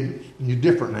that hippie, and you're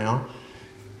different now.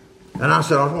 And I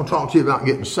said, I was going to talk to you about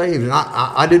getting saved. And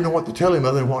I didn't know what to tell him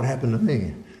other than what happened to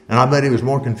me. And I bet he was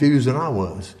more confused than I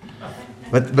was.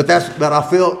 But I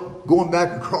felt, going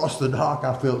back across the dock,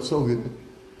 I felt so good.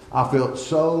 I felt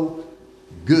so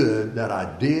good that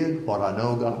I did what I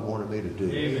know God wanted me to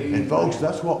do. Amen. And folks,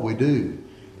 that's what we do.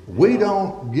 We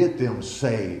don't get them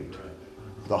saved.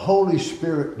 The Holy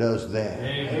Spirit does that.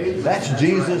 Amen. That's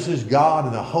Jesus' God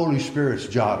and the Holy Spirit's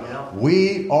job.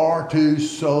 We are to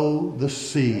sow the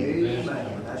seed.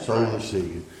 Sow the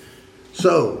seed.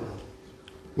 So,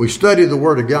 we study the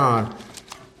Word of God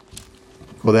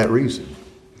for that reason.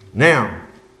 Now,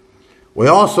 we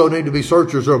also need to be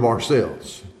searchers of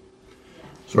ourselves.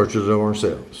 Searchers of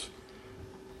ourselves.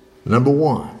 Number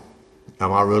one,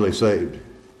 am I really saved?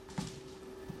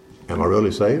 Am I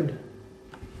really saved?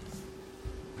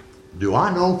 Do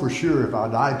I know for sure if I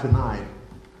died tonight,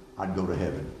 I'd go to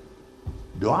heaven?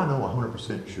 Do I know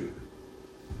 100% sure?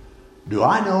 Do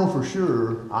I know for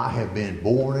sure I have been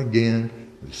born again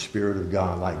in the Spirit of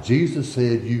God? Like Jesus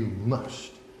said, you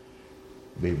must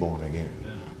be born again.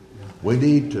 You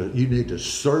need to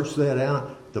search that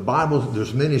out. The Bible,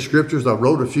 there's many scriptures. I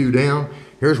wrote a few down.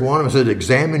 Here's one of them. It says,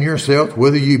 examine yourself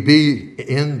whether you be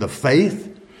in the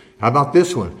faith. How about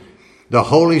this one? The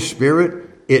Holy Spirit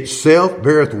itself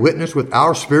beareth witness with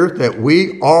our spirit that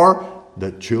we are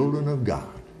the children of God.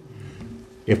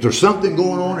 If there's something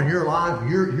going on in your life,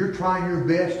 you're trying your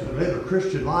best to live a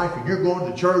Christian life, and you're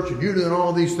going to church and you're doing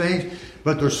all these things,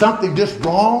 but there's something just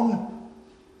wrong,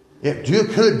 it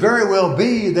could very well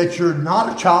be that you're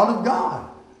not a child of God.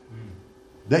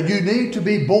 That you need to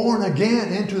be born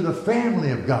again into the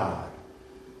family of God.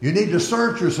 You need to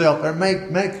search yourself and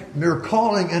make your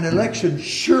calling and election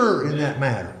sure in that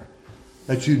matter.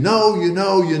 That you know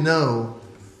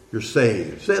you're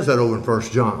saved. It says that over in 1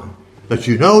 John. That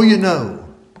you know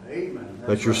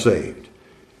that you're saved.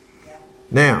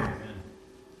 Now,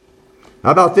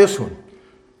 how about this one?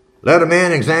 Let a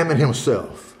man examine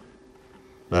himself.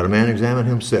 Let a man examine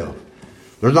himself.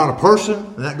 There's not a person,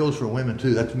 and that goes for women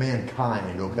too. That's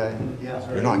mankind, okay? Yes,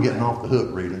 you're not getting off the hook,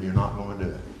 Rita. You're not going to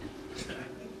do it.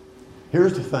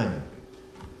 Here's the thing.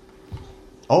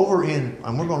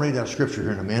 And we're going to read that scripture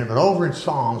here in a minute, but over in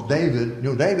Psalms,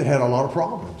 David had a lot of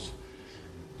problems.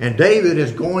 And David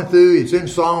is going through, it's in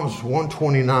Psalms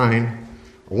 129,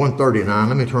 or 139.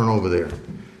 Let me turn over there.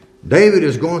 David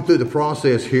is going through the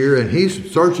process here, and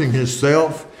he's searching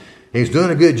himself. He's doing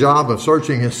a good job of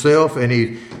searching himself, and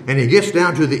he gets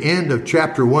down to the end of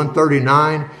chapter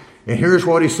 139, and here's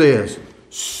what he says.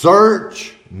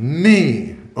 Search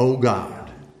me, O God.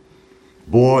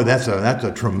 Boy, that's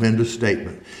a tremendous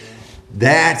statement.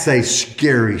 That's a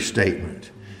scary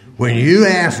statement. When you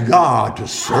ask God to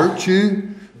search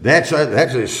you, that's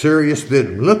a serious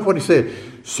thing. Look what he said.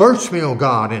 Search me, O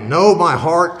God, and know my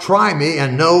heart. Try me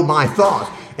and know my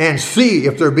thoughts. And see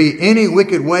if there be any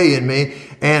wicked way in me.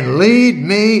 And lead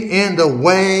me in the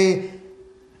way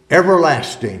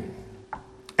everlasting.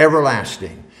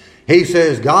 Everlasting. He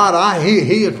says, God,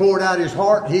 he had poured out his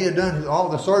heart. He had done all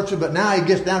the searching. But now he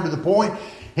gets down to the point.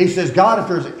 He says, God, if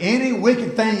there's any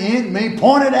wicked thing in me,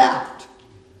 point it out.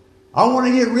 I want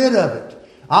to get rid of it.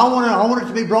 I want it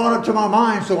to be brought up to my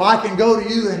mind so I can go to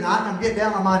you and I can get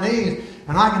down on my knees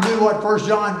and I can do what 1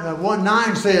 John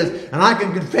 1:9 says, and I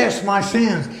can confess my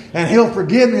sins and He'll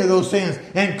forgive me of those sins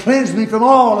and cleanse me from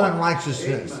all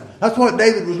unrighteousness. Amen. That's what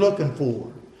David was looking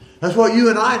for. That's what you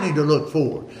and I need to look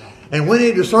for. And we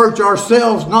need to search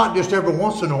ourselves, not just every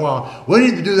once in a while. We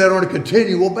need to do that on a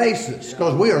continual basis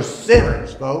because we are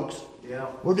sinners, folks.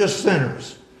 We're just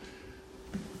sinners.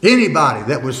 Anybody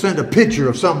that would send a picture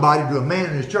of somebody to a man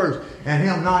in his church and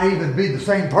him not even be the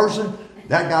same person,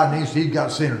 that guy he's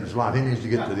got sin in his life. He needs to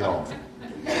get to the altar.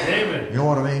 Amen. You know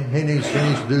what I mean? He needs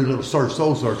to do a little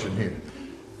soul searching here.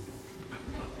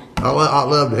 I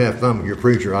love to have fun with your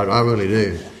preacher. I really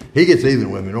do. He gets even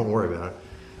with me. Don't worry about it.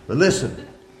 But listen.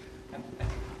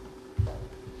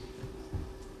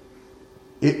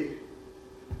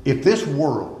 If this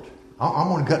world, I'm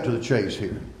going to cut to the chase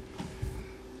here.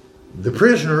 The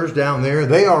prisoners down there,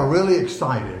 they are really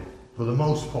excited for the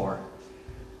most part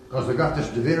because they've got this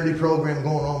divinity program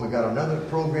going on. We've got another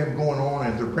program going on,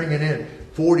 and they're bringing in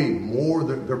 40 more.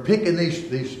 They're picking these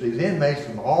inmates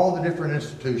from all the different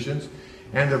institutions,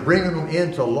 and they're bringing them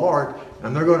into Lark,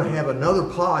 and they're going to have another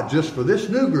pod just for this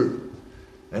new group.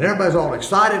 And everybody's all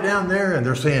excited down there, and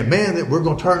they're saying, man, that we're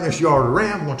going to turn this yard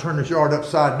around. We're going to turn this yard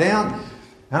upside down.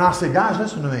 And I said, guys,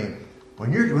 listen to me.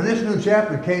 When this new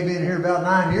chapter came in here about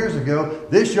 9 years ago,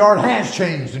 this yard has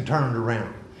changed and turned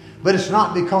around. But it's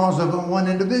not because of one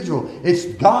individual. It's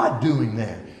God doing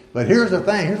that. But here's the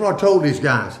thing. Here's what I told these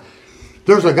guys.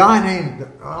 There's a guy named,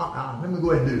 let me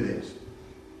go ahead and do this.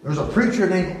 There's a preacher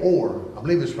named Orr. I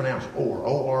believe it's pronounced Orr,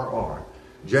 O-R-R.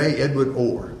 J. Edward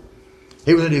Orr.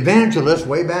 He was an evangelist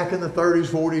way back in the 30s,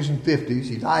 40s, and 50s.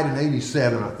 He died in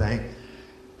 87, I think.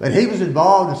 But he was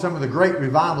involved in some of the great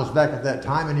revivals back at that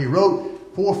time, and he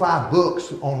wrote 4 or 5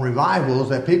 books on revivals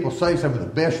that people say some of the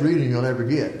best reading you'll ever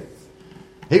get.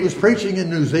 He was preaching in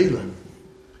New Zealand,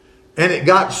 and it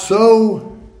got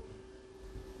so,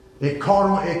 it caught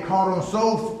on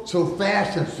so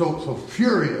fast and so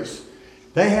furious.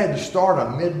 They had to start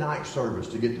a midnight service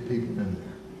to get the people in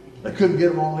there. They couldn't get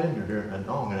them all in there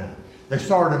long enough. They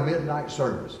started a midnight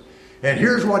service. And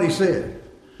here's what he said.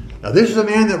 Now, this is a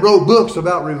man that wrote books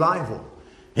about revival.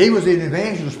 He was an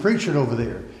evangelist preaching over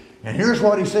there. And here's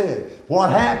what he said.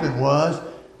 What happened was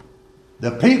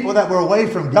the people that were away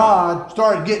from God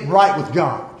started getting right with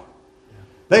God.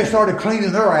 They started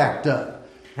cleaning their act up.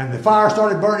 And the fire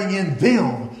started burning in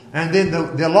them. And then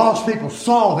the lost people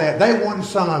saw that. They wanted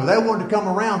some of it. They wanted to come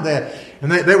around that. And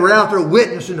they were out there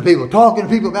witnessing to people, talking to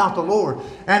people about the Lord.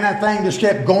 And that thing just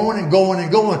kept going and going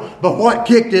and going. But what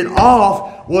kicked it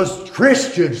off was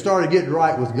Christians started getting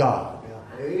right with God.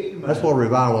 Amen. That's what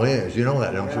revival is. You know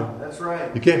that, don't you? That's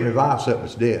right. You can't revive something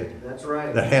that's dead. That's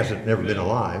right. That hasn't never been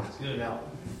alive. Yeah.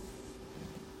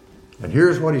 And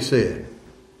here's what he said.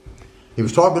 He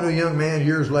was talking to a young man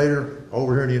years later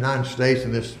over here in the United States,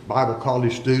 and this Bible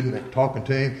college student talking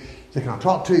to him. He said, "Can I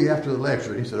talk to you after the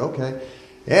lecture?" He said, "Okay."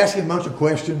 He asked him a bunch of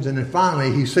questions, and then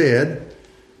finally he said,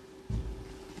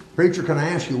 "Preacher, can I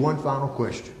ask you one final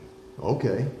question?"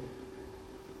 "Okay."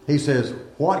 He says,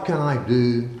 "What can I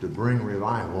do to bring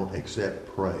revival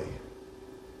except pray?"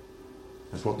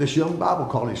 That's what this young Bible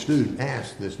college student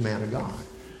asked this man of God.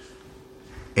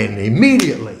 And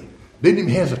immediately, didn't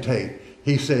even hesitate,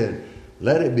 he said,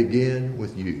 "Let it begin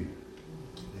with you."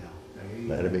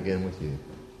 Let it begin with you.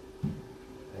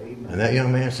 Amen. And that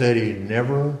young man said he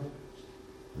never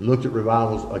looked at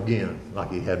revivals again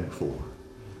like he had before.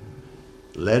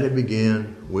 Let it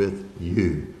begin with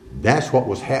you. That's what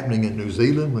was happening in New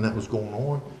Zealand when that was going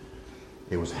on.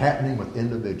 It was happening with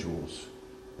individuals.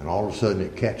 And all of a sudden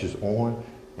it catches on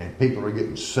and people are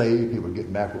getting saved. People are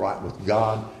getting back right with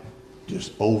God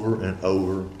just over and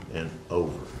over and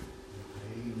over.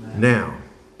 Amen.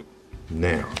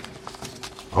 Now,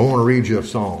 I want to read you a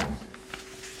song.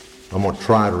 I'm going to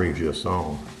try to read you a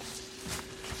song.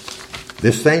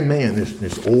 This same man,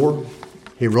 this Orr,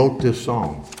 he wrote this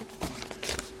song.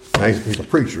 Now, he's a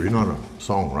preacher. He's not a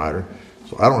songwriter.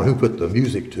 So I don't know who put the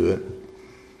music to it.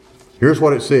 Here's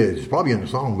what it says. It's probably in the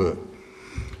songbook.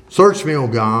 "Search me, O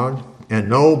God, and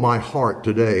know my heart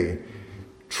today.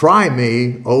 Try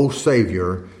me, O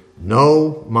Savior.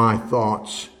 Know my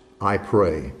thoughts, I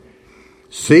pray.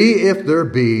 See if there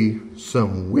be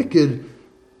some wicked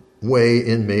way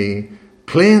in me.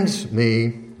 Cleanse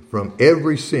me from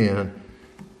every sin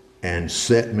and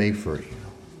set me free."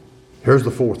 Here's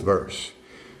the 4th verse.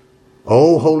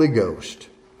 "O Holy Ghost,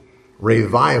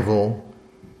 revival."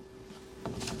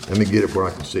 Let me get it where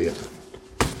I can see it.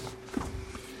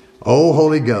 "O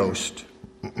Holy Ghost,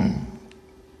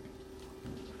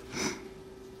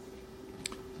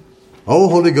 O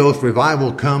Holy Ghost,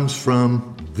 revival comes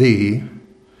from thee.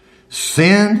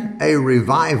 Send a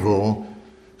revival,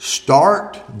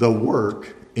 start the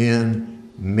work in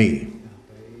me."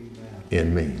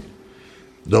 In me.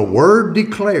 "The word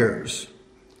declares,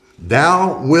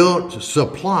 thou wilt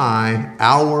supply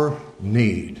our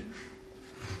need.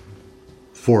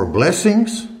 For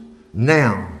blessings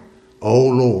now, O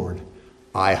Lord,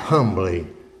 I humbly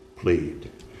plead."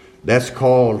 That's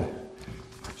called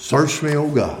 "Search Me, O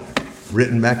God,"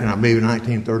 written back in, I believe,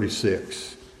 1936.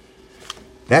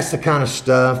 That's the kind of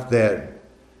stuff that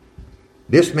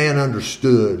this man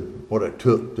understood what it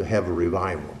took to have a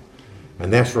revival.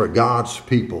 And that's for God's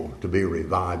people to be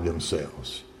revived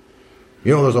themselves.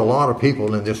 You know, there's a lot of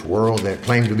people in this world that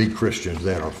claim to be Christians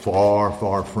that are far,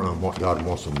 far from what God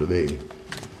wants them to be.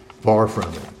 Far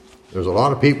from it. There's a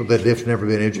lot of people that have never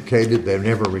been educated. They've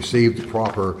never received the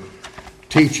proper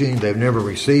teaching. They've never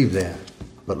received that.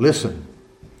 But listen,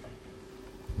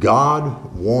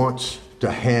 God wants to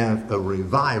have a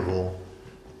revival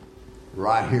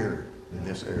right here in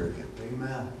this area.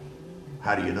 Amen.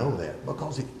 How do you know that?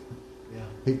 Because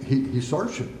he's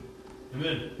searching.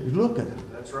 Amen. He's looking.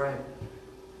 That's right.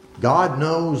 God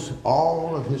knows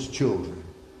all of his children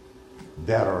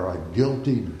that are a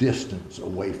guilty distance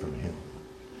away from him.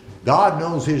 God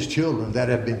knows his children that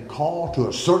have been called to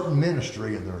a certain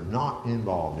ministry and they're not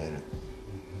involved in it.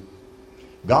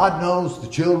 God knows the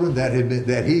children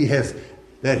that he has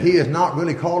not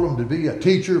really called them to be a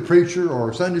teacher, preacher,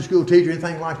 or Sunday school teacher,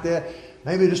 anything like that.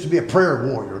 maybe just to be a prayer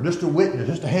warrior, just to witness,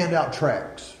 just to hand out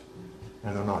tracts.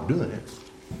 And they're not doing it.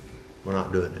 We're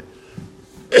not doing it.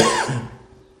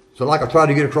 So like I tried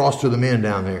to get across to the men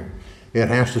down there, it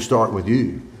has to start with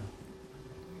you.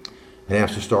 It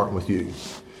has to start with you.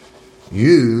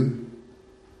 You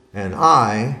and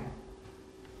I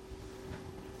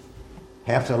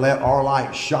have to let our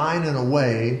light shine in a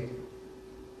way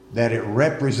that it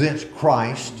represents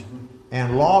Christ,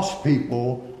 and lost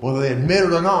people, whether they admit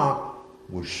it or not,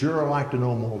 would sure like to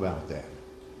know more about that.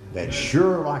 They'd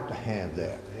sure like to have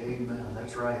that. Amen.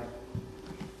 That's right.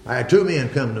 I had two men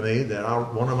come to me that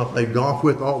one of them I played golf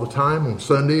with all the time on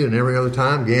Sunday and every other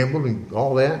time, gambled and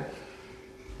all that.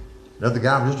 Another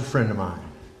guy was just a friend of mine.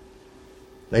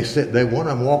 One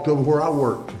of them walked over where I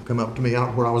worked, come up to me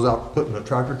out where I was out putting a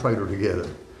tractor trailer together.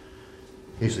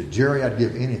 He said, Jerry, I'd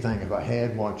give anything if I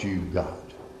had what you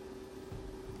got.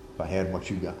 If I had what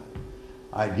you got.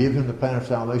 I'd give him the plan of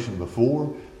salvation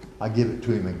before. I give it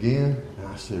to him again. And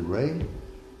I said, Ray,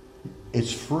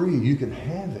 it's free. You can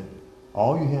have it.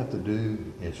 All you have to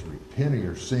do is repent of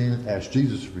your sins, ask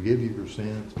Jesus to forgive you your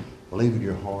sins, believe in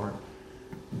your heart.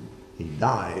 He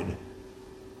died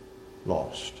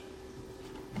lost.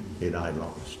 He died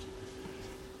lost.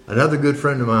 Another good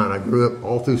friend of mine, I grew up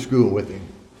all through school with him.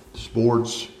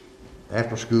 Sports,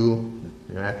 after school,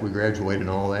 after we graduated and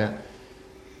all that.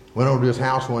 Went over to his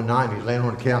house one night and he's laying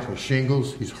on the couch with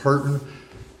shingles. He's hurting.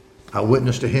 I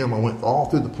witnessed to him. I went all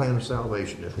through the plan of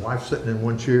salvation. His wife's sitting in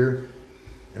one chair.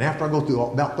 And after I go through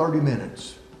about 30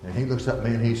 minutes, and he looks at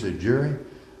me and he said, Jerry,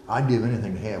 I'd give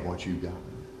anything to have what you got.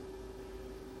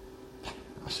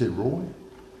 I said, Roy,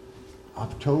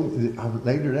 I've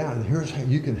laid it out, and here's how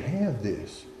you can have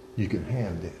this. You can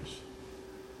have this.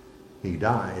 He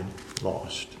died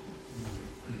lost.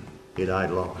 He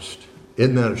died lost.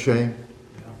 Isn't that a shame?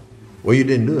 Well, you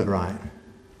didn't do it right.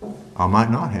 I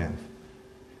might not have.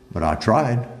 But I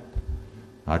tried.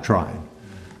 I tried.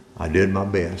 I did my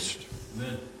best.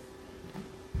 Amen.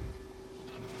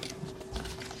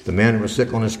 The man who was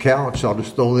sick on his couch, I'll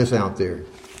just throw this out there.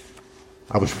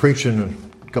 I was preaching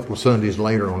a couple of Sundays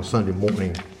later on Sunday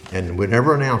morning, and we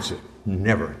never announce it.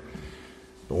 Never.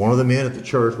 But one of the men at the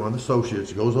church, one of the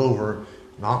associates, goes over,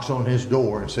 knocks on his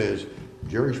door and says,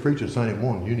 Jerry's preaching Sunday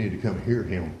morning. You need to come hear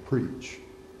him preach.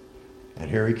 And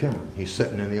here he comes. He's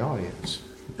sitting in the audience.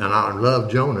 And I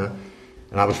love Jonah.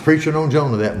 And I was preaching on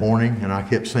Jonah that morning, and I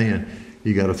kept saying,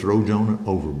 you got to throw Jonah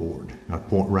overboard. I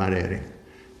point right at him.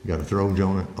 You got to throw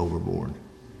Jonah overboard.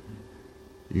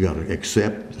 You got to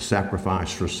accept the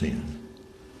sacrifice for sin.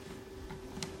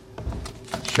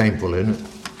 Shameful, isn't it?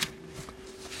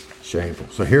 Shameful.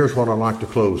 So here's what I'd like to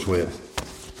close with.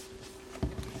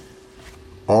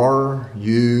 Are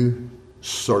you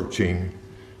searching?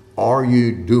 Are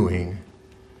you doing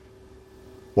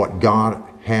what God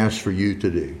has for you to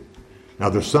do? Now,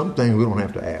 there's some things we don't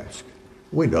have to ask.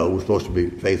 We know we're supposed to be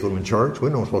faithful in church. We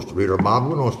know we're supposed to read our Bible.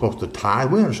 We know we're supposed to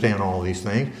tithe. We understand all these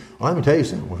things. Well, let me tell you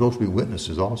something. We're supposed to be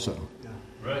witnesses also. Yeah.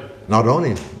 Right. Not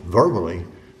only verbally,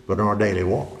 but in our daily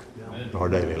walk, in our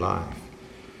daily life.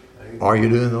 Are you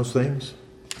doing those things?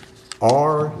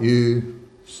 Are you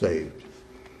saved?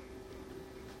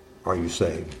 Are you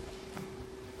saved?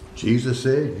 Jesus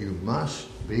said you must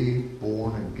be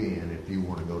born again if you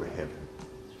want to go to heaven.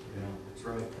 Yeah, that's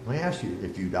right. Let me ask you,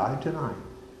 if you died tonight,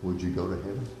 would you go to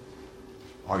heaven?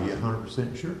 Are you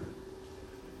 100% sure?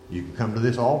 You can come to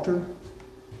this altar,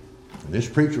 and this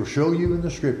preacher will show you in the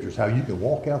scriptures how you can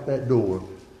walk out that door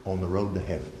on the road to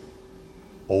heaven.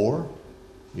 Or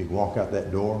you can walk out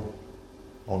that door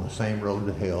on the same road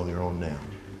to hell you're on now.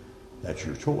 That's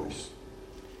your choice.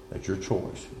 That's your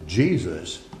choice.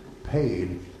 Jesus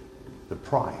paid the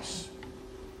price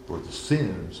for the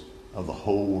sins of the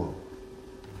whole world.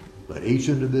 But each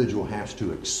individual has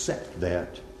to accept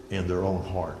that in their own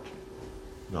heart.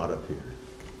 Not up here.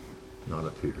 Not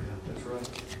up here. Yeah, that's right.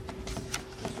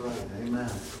 That's right.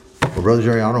 Amen. Well, Brother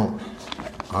Jerry,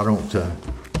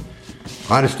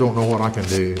 I just don't know what I can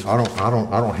do. I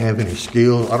don't have any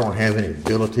skills. I don't have any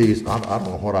abilities. I don't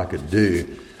know what I could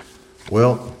do.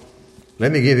 Well,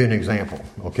 let me give you an example,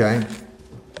 okay?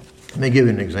 Let me give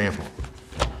you an example.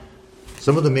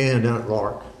 Some of the men down at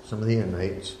Lark, some of the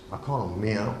inmates, I call them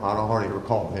men, I don't hardly ever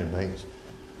call them inmates.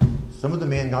 Some of the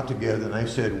men got together and they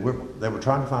said they were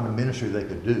trying to find a ministry they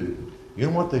could do. You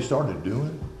know what they started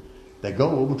doing? They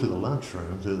go over to the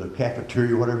lunchroom, to the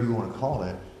cafeteria, whatever you want to call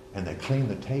it, and they clean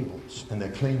the tables and they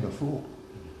clean the floor.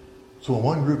 So when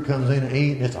one group comes in and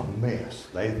eat, it's a mess.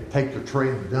 They take the tray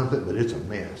and dump it, but it's a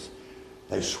mess.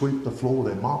 They sweep the floor,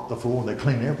 they mop the floor, they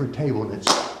clean every table, and it's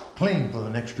clean for the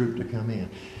next group to come in.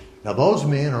 Now those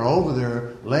men are over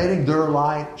there letting their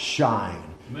light shine.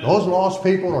 Amen. Those lost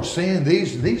people are seeing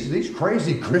these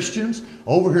crazy Christians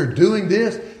over here doing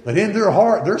this, but in their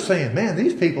heart they're saying, man,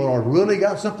 these people are really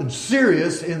got something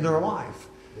serious in their life.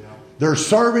 Yeah. They're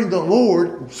serving the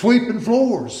Lord, sweeping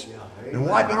floors and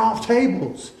wiping off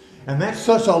tables. And that's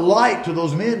such a light to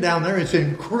those men down there. It's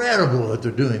incredible that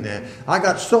they're doing that. I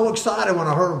got so excited when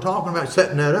I heard them talking about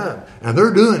setting that up. And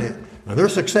they're doing it. And they're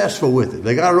successful with it.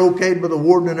 They got it okayed by the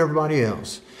warden and everybody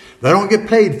else. They don't get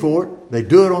paid for it. They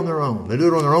do it on their own. They do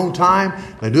it on their own time.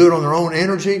 They do it on their own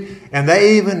energy. And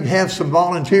they even have some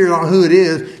volunteers, I don't know who it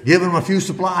is, giving them a few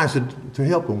supplies to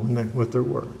help them with their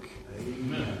work.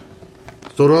 Amen.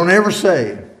 So don't ever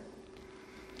say,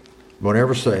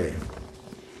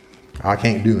 I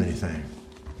can't do anything.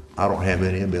 I don't have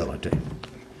any ability.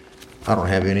 I don't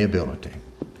have any ability.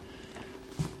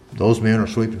 Those men are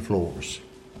sweeping floors.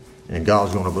 And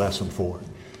God's going to bless them for it.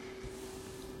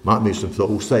 Might be some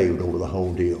souls saved over the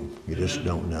whole deal. You just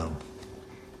don't know.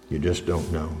 You just don't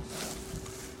know.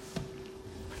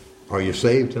 Are you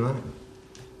saved tonight?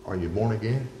 Are you born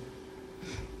again?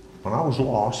 When I was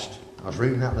lost, I was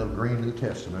reading that little green New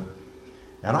Testament.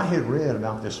 And I had read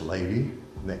about this lady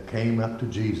that came up to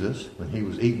Jesus when he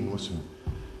was eating with some,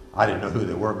 I didn't know who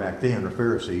they were back then, the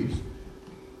Pharisees.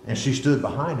 And she stood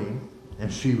behind him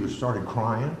and she started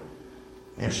crying.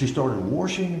 And she started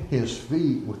washing his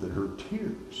feet with her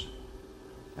tears.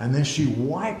 And then she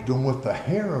wiped them with the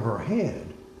hair of her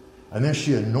head. And then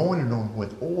she anointed them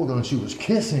with oil and she was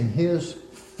kissing his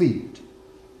feet.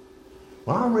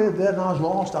 When I read that and I was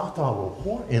lost, I thought, well,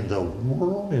 what in the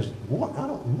world is,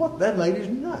 that lady's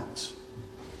nuts.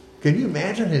 Can you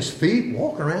imagine his feet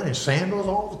walking around in sandals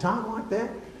all the time like that?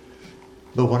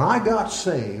 But when I got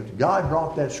saved, God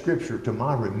brought that scripture to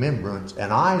my remembrance,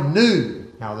 and I knew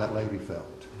how that lady felt.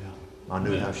 Yeah. I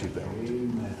knew how she felt.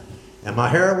 Amen. And my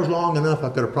hair was long enough, I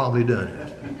could have probably done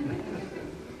it.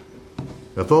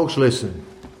 But folks, listen.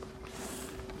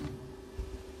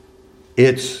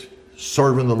 It's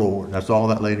serving the Lord. That's all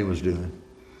that lady was doing.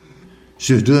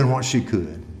 She was doing what she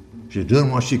could. She was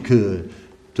doing what she could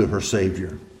to her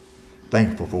Savior.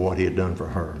 Thankful for what he had done for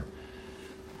her.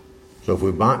 So if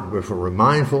we're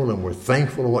mindful and we're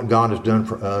thankful of what God has done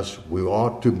for us, we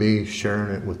ought to be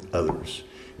sharing it with others.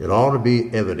 It ought to be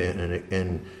evident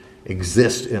and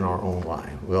exist in our own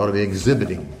life. We ought to be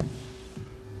exhibiting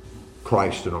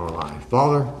Christ in our life.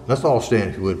 Father, let's all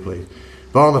stand if you would, please.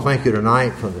 Father, thank you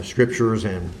tonight for the scriptures,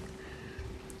 and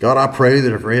God, I pray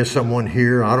that if there is someone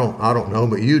here, I don't know,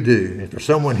 but you do. If there's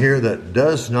someone here that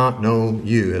does not know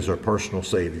you as their personal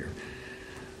Savior,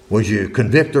 would you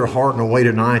convict their heart in a way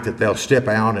tonight that they'll step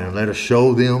out and let us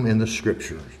show them in the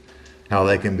scriptures how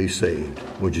they can be saved?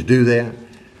 Would you do that?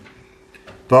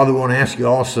 Father, we want to ask you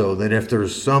also that if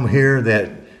there's some here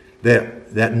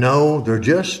that know they're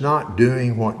just not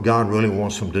doing what God really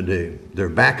wants them to do. They're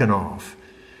backing off.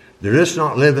 They're just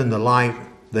not living the life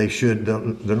they should.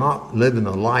 They're not living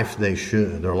the life they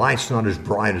should. Their life's not as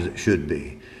bright as it should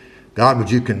be. God,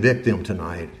 would you convict them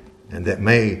tonight, and that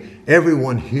may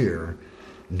everyone here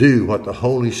do what the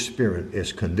Holy Spirit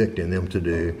is convicting them to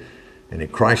do. And in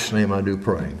Christ's name I do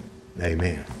pray.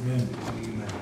 Amen. Amen.